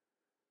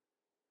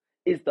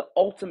 is the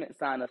ultimate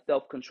sign of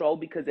self-control,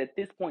 because at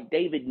this point,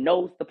 David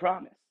knows the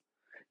promise.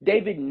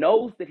 David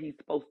knows that he's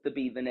supposed to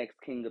be the next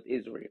king of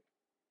Israel.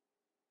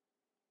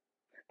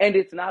 And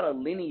it's not a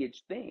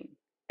lineage thing.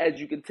 As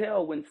you can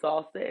tell when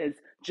Saul says,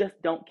 just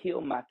don't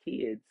kill my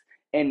kids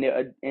and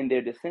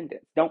their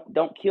descendants.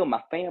 Don't kill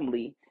my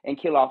family and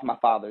kill off my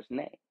father's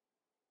name.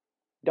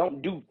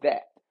 Don't do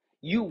that.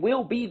 You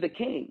will be the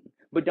king,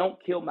 but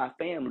don't kill my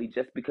family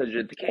just because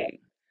you're the king.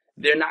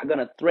 They're not going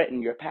to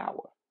threaten your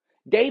power.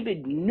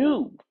 David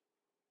knew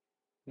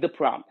the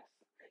promise.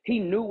 He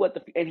knew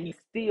and he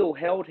still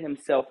held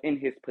himself in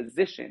his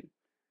position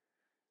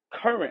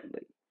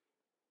currently.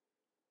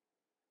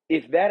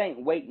 If that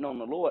ain't waiting on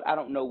the Lord, I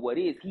don't know what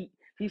is.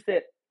 He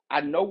said,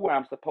 I know where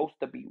I'm supposed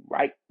to be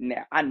right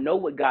now. I know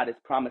what God has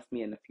promised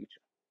me in the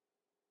future.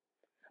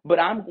 But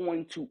I'm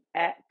going to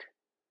act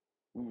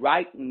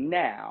right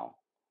now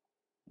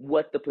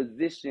what the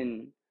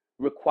position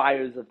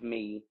requires of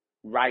me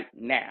right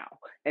now.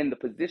 And the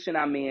position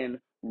I'm in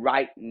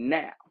right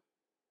now,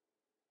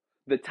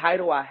 the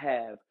title I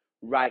have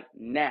right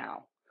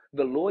now,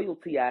 the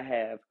loyalty I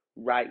have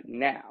right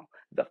now,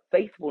 the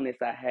faithfulness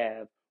I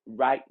have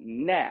right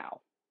now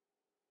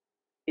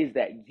is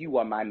that you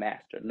are my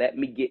master. Let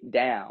me get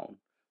down,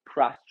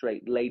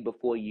 prostrate, lay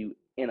before you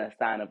in a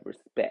sign of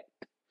respect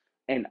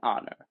and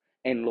honor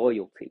and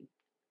loyalty.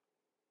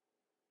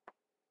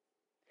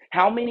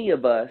 How many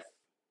of us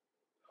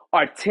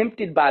are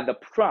tempted by the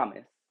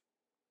promise,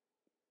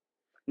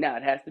 Now,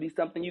 it has to be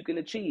something you can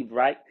achieve,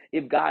 right?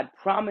 If God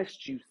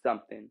promised you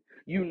something,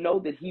 you know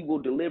that He will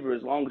deliver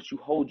as long as you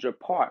hold your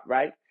part,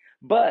 right?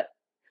 But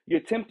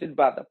you're tempted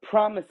by the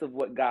promise of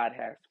what God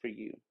has for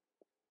you.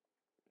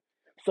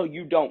 So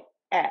you don't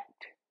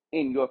act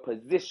in your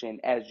position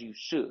as you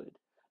should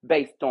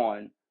based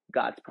on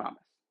God's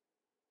promise.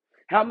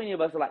 How many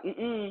of us are like,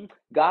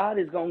 God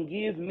is going to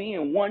give me,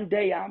 and one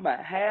day I'm going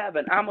to have,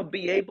 and I'm going to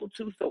be able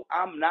to, so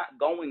I'm not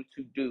going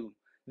to do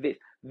this.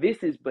 This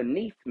is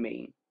beneath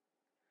me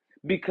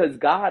because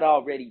God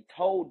already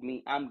told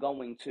me I'm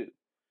going to.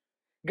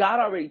 God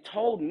already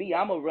told me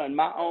I'm going to run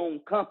my own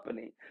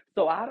company,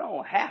 so I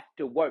don't have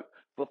to work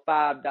for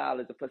 $5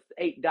 or for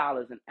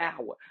 $8 an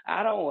hour.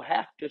 I don't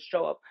have to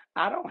show up.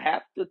 I don't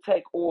have to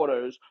take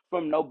orders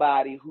from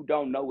nobody who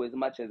don't know as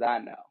much as I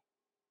know.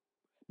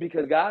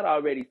 Because God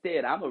already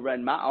said, I'm going to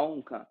run my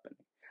own company.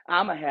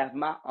 I'm going to have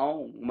my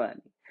own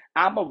money.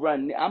 I'm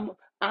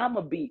going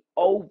to be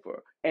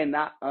over and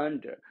not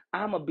under.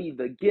 I'm going to be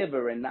the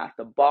giver and not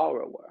the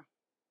borrower.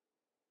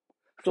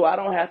 So I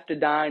don't have to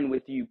dine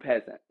with you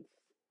peasants.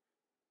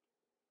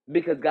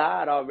 Because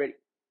God already,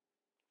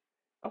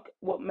 okay,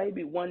 well,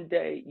 maybe one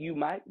day you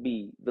might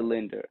be the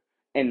lender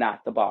and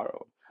not the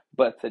borrower.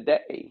 But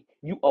today,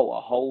 you owe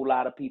a whole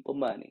lot of people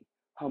money.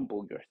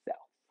 Humble yourself.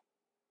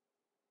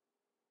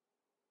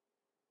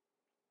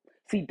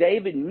 See,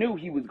 David knew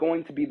he was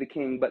going to be the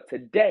king, but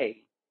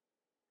today,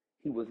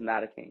 he was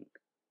not a king.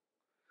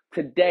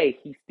 Today,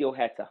 he still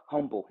had to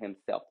humble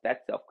himself.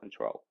 That's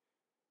self-control.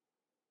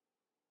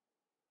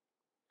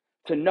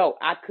 To know,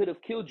 I could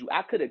have killed you.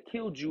 I could have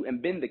killed you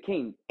and been the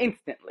king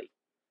instantly.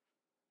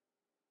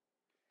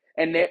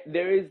 And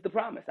there is the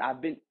promise.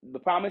 The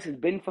promise has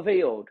been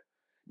fulfilled.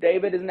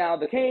 David is now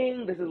the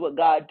king. This is what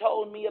God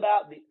told me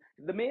about.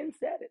 The men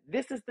said it.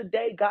 This is the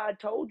day God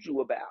told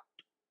you about.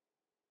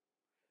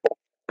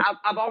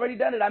 I've already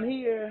done it. I'm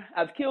here.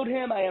 I've killed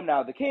him. I am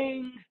now the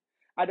king.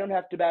 I don't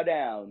have to bow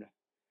down.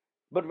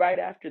 But right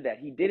after that,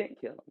 he didn't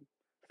kill him.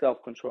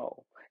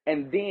 Self-control.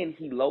 And then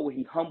he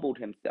humbled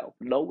himself,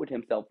 lowered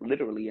himself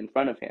literally in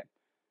front of him.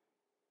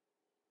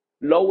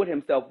 Lowered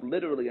himself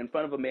literally in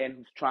front of a man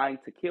who's trying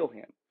to kill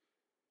him.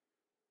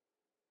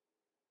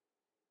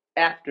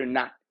 After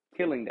not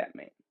killing that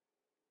man.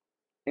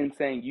 And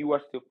saying, you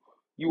are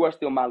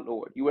still my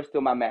Lord. You are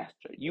still my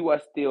master. You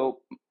are still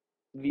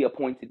the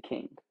appointed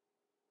king.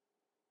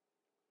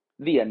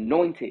 The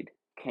anointed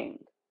king.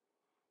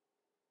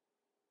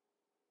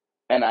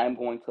 And I'm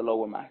going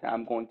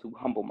to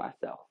humble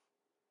myself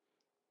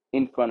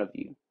in front of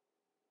you.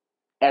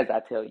 As I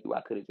tell you,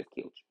 I could have just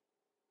killed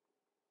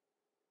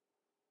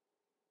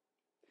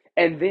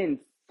you. And then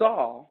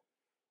Saul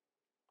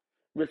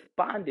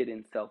responded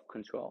in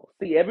self-control.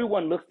 See,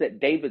 everyone looks at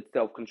David's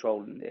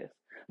self-control in this,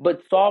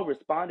 but Saul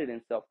responded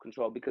in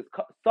self-control because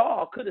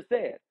Saul could have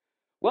said,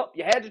 well,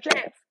 you had your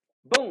chance.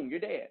 Boom, you're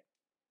dead.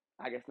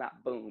 I guess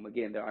not boom.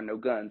 Again, there are no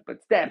guns,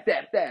 but stab,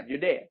 stab, stab, you're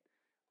dead.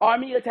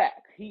 Army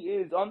attack. He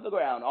is on the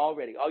ground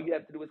already. All you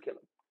have to do is kill him.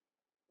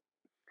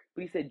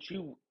 But he said,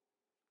 you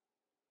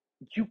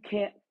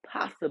can't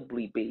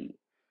possibly be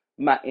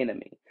my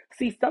enemy.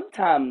 See,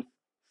 sometimes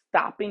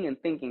stopping and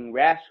thinking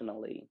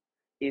rationally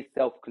is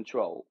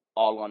self-control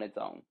all on its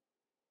own.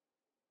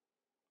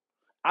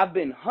 I've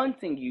been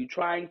hunting you,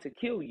 trying to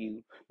kill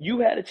you. You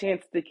had a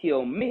chance to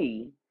kill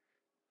me,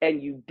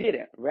 and you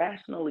didn't.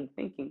 Rationally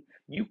thinking,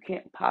 you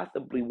can't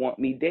possibly want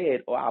me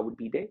dead, or I would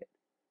be dead.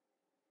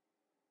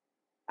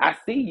 I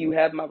see you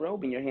have my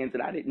robe in your hands,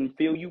 and I didn't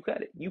feel you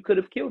cut it. You could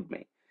have killed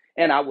me,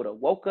 and I would have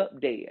woke up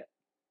dead.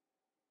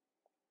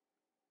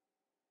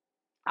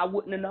 I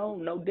wouldn't have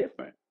known no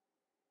different.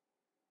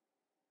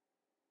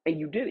 And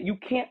you did it. You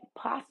can't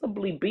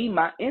possibly be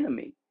my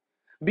enemy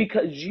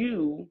because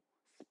you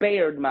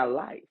spared my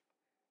life.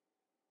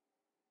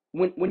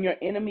 When your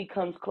enemy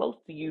comes close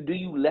to you, do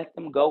you let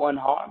them go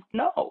unharmed?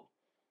 No.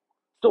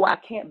 So I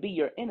can't be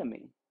your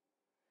enemy.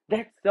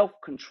 That's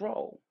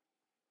self-control.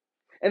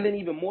 And then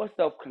even more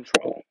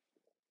self-control.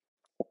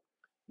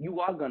 You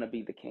are going to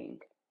be the king.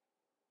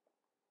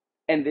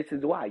 And this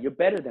is why. You're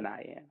better than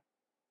I am.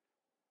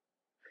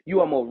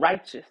 You are more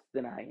righteous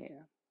than I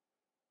am.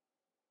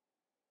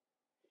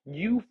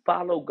 You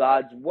follow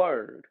God's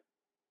word,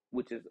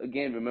 which is,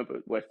 again, remember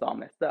where Saul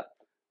messed up,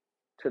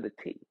 to the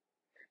T.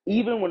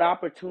 Even when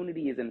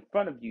opportunity is in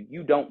front of you,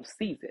 you don't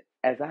seize it,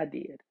 as I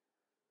did.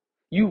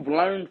 You've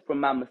learned from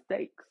my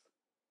mistakes.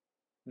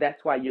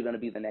 That's why you're going to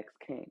be the next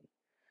king.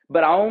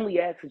 But I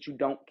only ask that you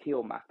don't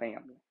kill my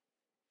family.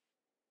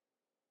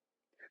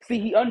 See,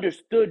 he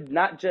understood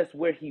not just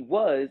where he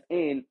was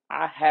in,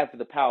 I have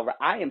the power.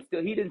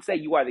 He didn't say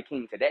you are the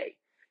king today.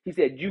 He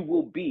said you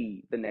will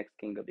be the next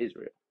king of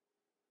Israel.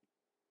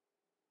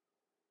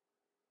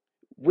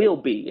 Will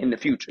be in the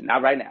future,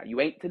 not right now. You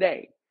ain't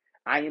today.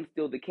 I am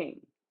still the king.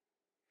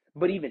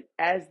 But even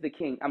as the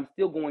king, I'm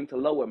still going to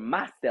lower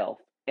myself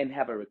and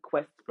have a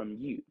request from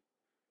you.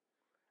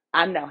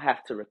 I now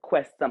have to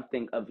request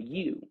something of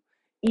you,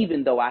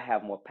 even though I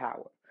have more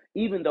power,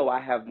 even though I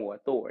have more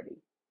authority.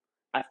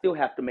 I still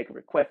have to make a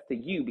request to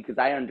you because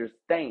I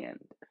understand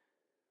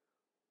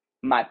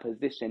my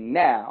position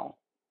now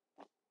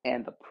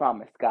and the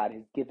promise God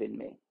has given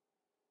me.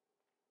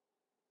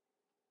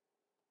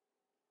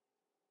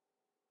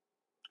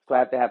 So I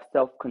have to have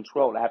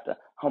self-control. I have to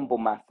humble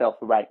myself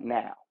right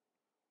now.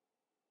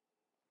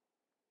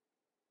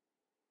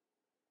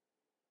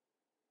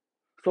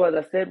 So as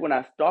I said when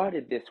I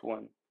started this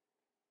one,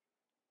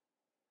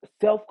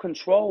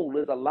 self-control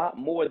is a lot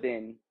more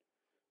than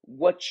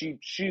what you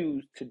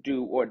choose to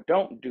do or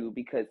don't do,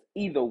 because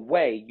either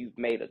way, you've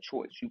made a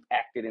choice. You've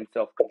acted in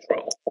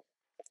self-control.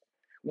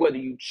 Whether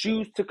you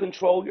choose to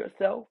control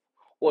yourself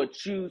or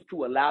choose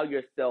to allow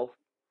yourself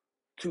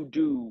to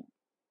do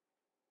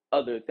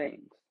other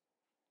things,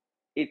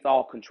 it's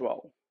all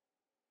control.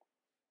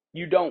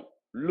 You don't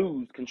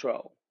lose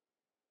control.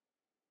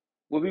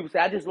 When people say,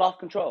 I just lost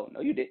control. No,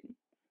 you didn't.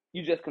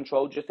 You just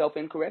controlled yourself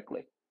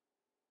incorrectly.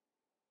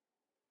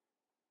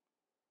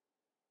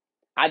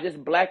 I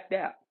just blacked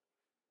out.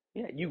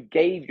 Yeah, you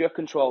gave your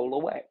control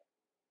away.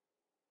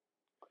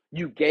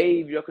 You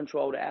gave your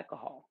control to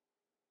alcohol.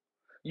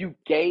 You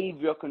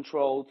gave your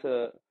control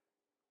to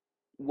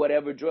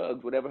whatever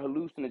drugs, whatever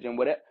hallucinogen,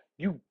 whatever.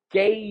 You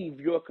gave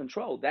your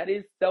control. That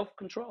is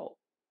self-control.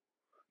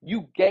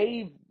 You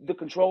gave the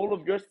control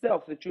of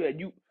yourself that you had.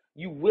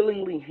 You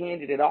willingly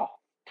handed it off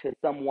to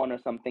someone or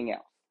something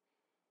else.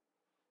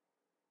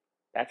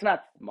 That's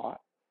not smart,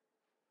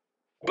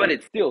 but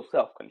it's still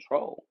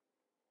self-control.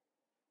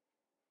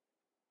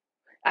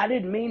 I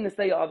didn't mean to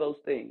say all those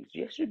things.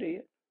 Yes, you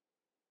did.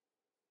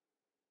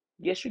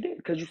 Yes, you did,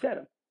 because you said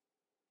them.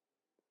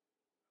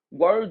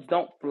 Words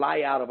don't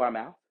fly out of our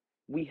mouth.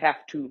 We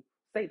have to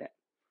say them.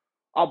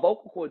 Our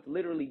vocal cords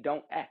literally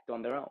don't act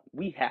on their own.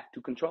 We have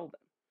to control them.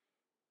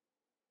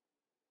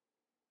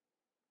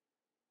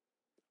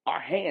 Our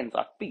hands,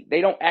 our feet,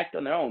 they don't act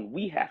on their own.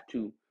 We have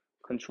to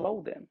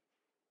control them.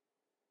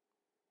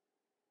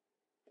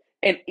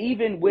 And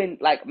even when,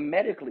 like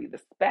medically, the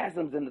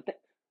spasms and the thing,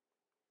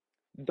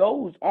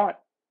 those aren't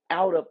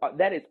out of,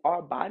 that is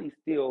our body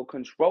still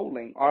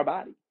controlling our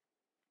body.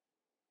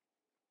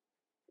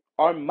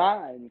 Our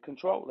mind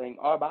controlling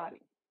our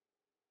body.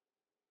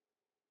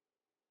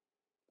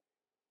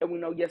 And we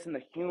know, yes, in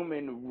the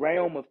human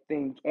realm of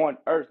things on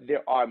earth,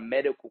 there are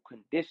medical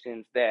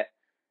conditions that,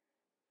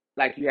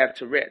 like you have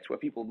Tourette's, where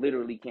people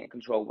literally can't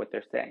control what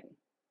they're saying.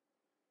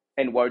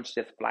 And words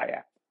just fly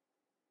out.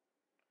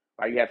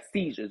 Or you have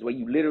seizures where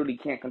you literally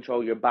can't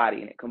control your body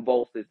and it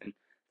convulses and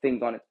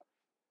things on it.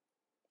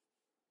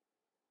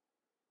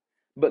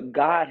 But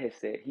God has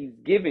said He's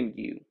giving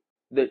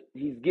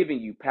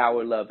you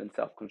power, love, and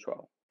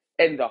self-control.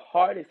 And the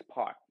hardest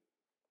part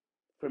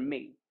for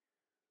me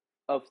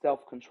of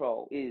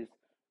self-control is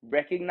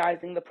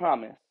recognizing the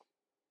promise,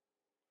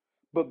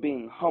 but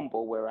being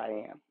humble where I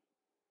am.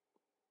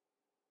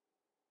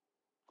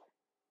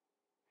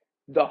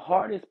 The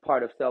hardest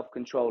part of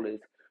self-control is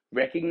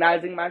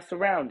recognizing my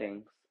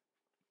surroundings,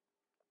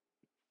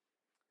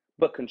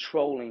 but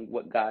controlling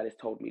what God has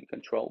told me to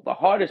control. The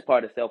hardest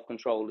part of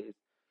self-control is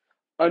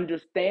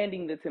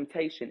understanding the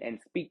temptation and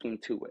speaking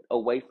to it.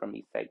 Away from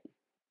me, Satan.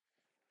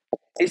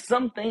 It's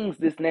some things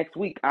this next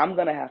week I'm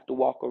going to have to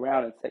walk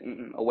around and say,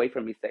 away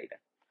from me, Satan.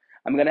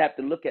 I'm going to have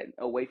to look at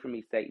away from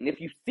me, Satan. If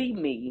you see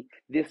me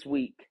this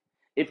week,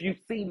 if you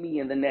see me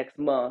in the next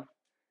month,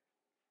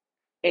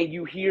 and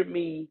you hear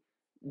me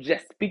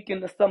just speaking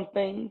to some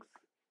things,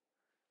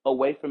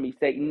 away from me,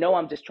 Satan. No,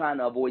 I'm just trying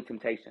to avoid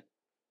temptation.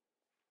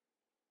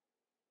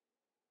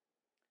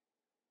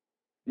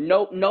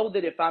 Know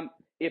that if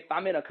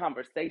I'm in a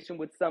conversation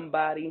with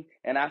somebody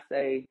and I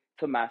say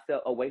to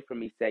myself, away from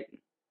me, Satan,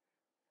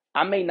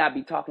 I may not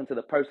be talking to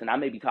the person. I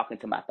may be talking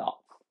to my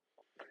thoughts.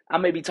 I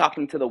may be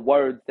talking to the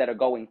words that are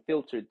going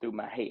filtered through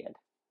my head.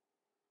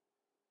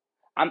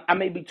 I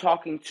may be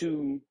talking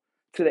to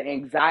the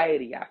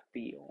anxiety I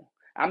feel.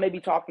 I may be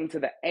talking to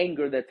the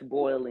anger that's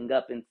boiling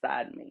up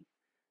inside me.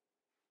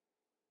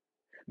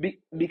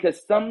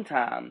 Because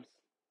sometimes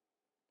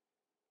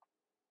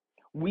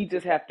we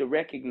just have to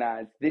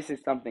recognize this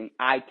is something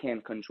I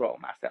can control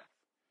myself.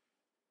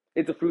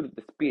 It's a fruit of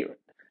the Spirit.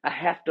 I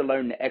have to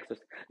learn to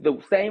exercise.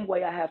 The same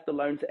way I have to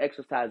learn to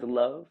exercise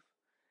love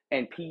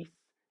and peace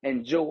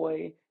and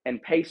joy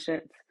and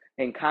patience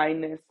and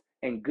kindness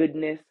and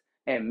goodness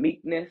and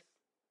meekness.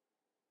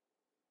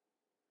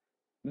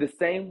 The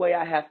same way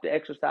I have to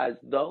exercise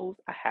those,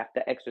 I have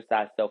to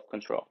exercise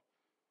self-control.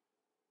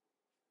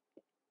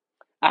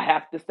 I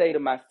have to say to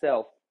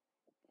myself,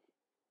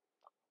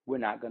 we're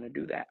not going to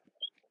do that.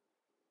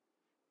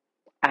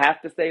 I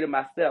have to say to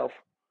myself,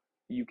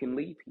 you can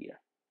leave here.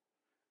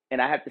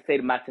 And I have to say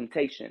to my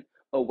temptation,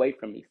 away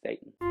from me,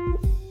 Satan.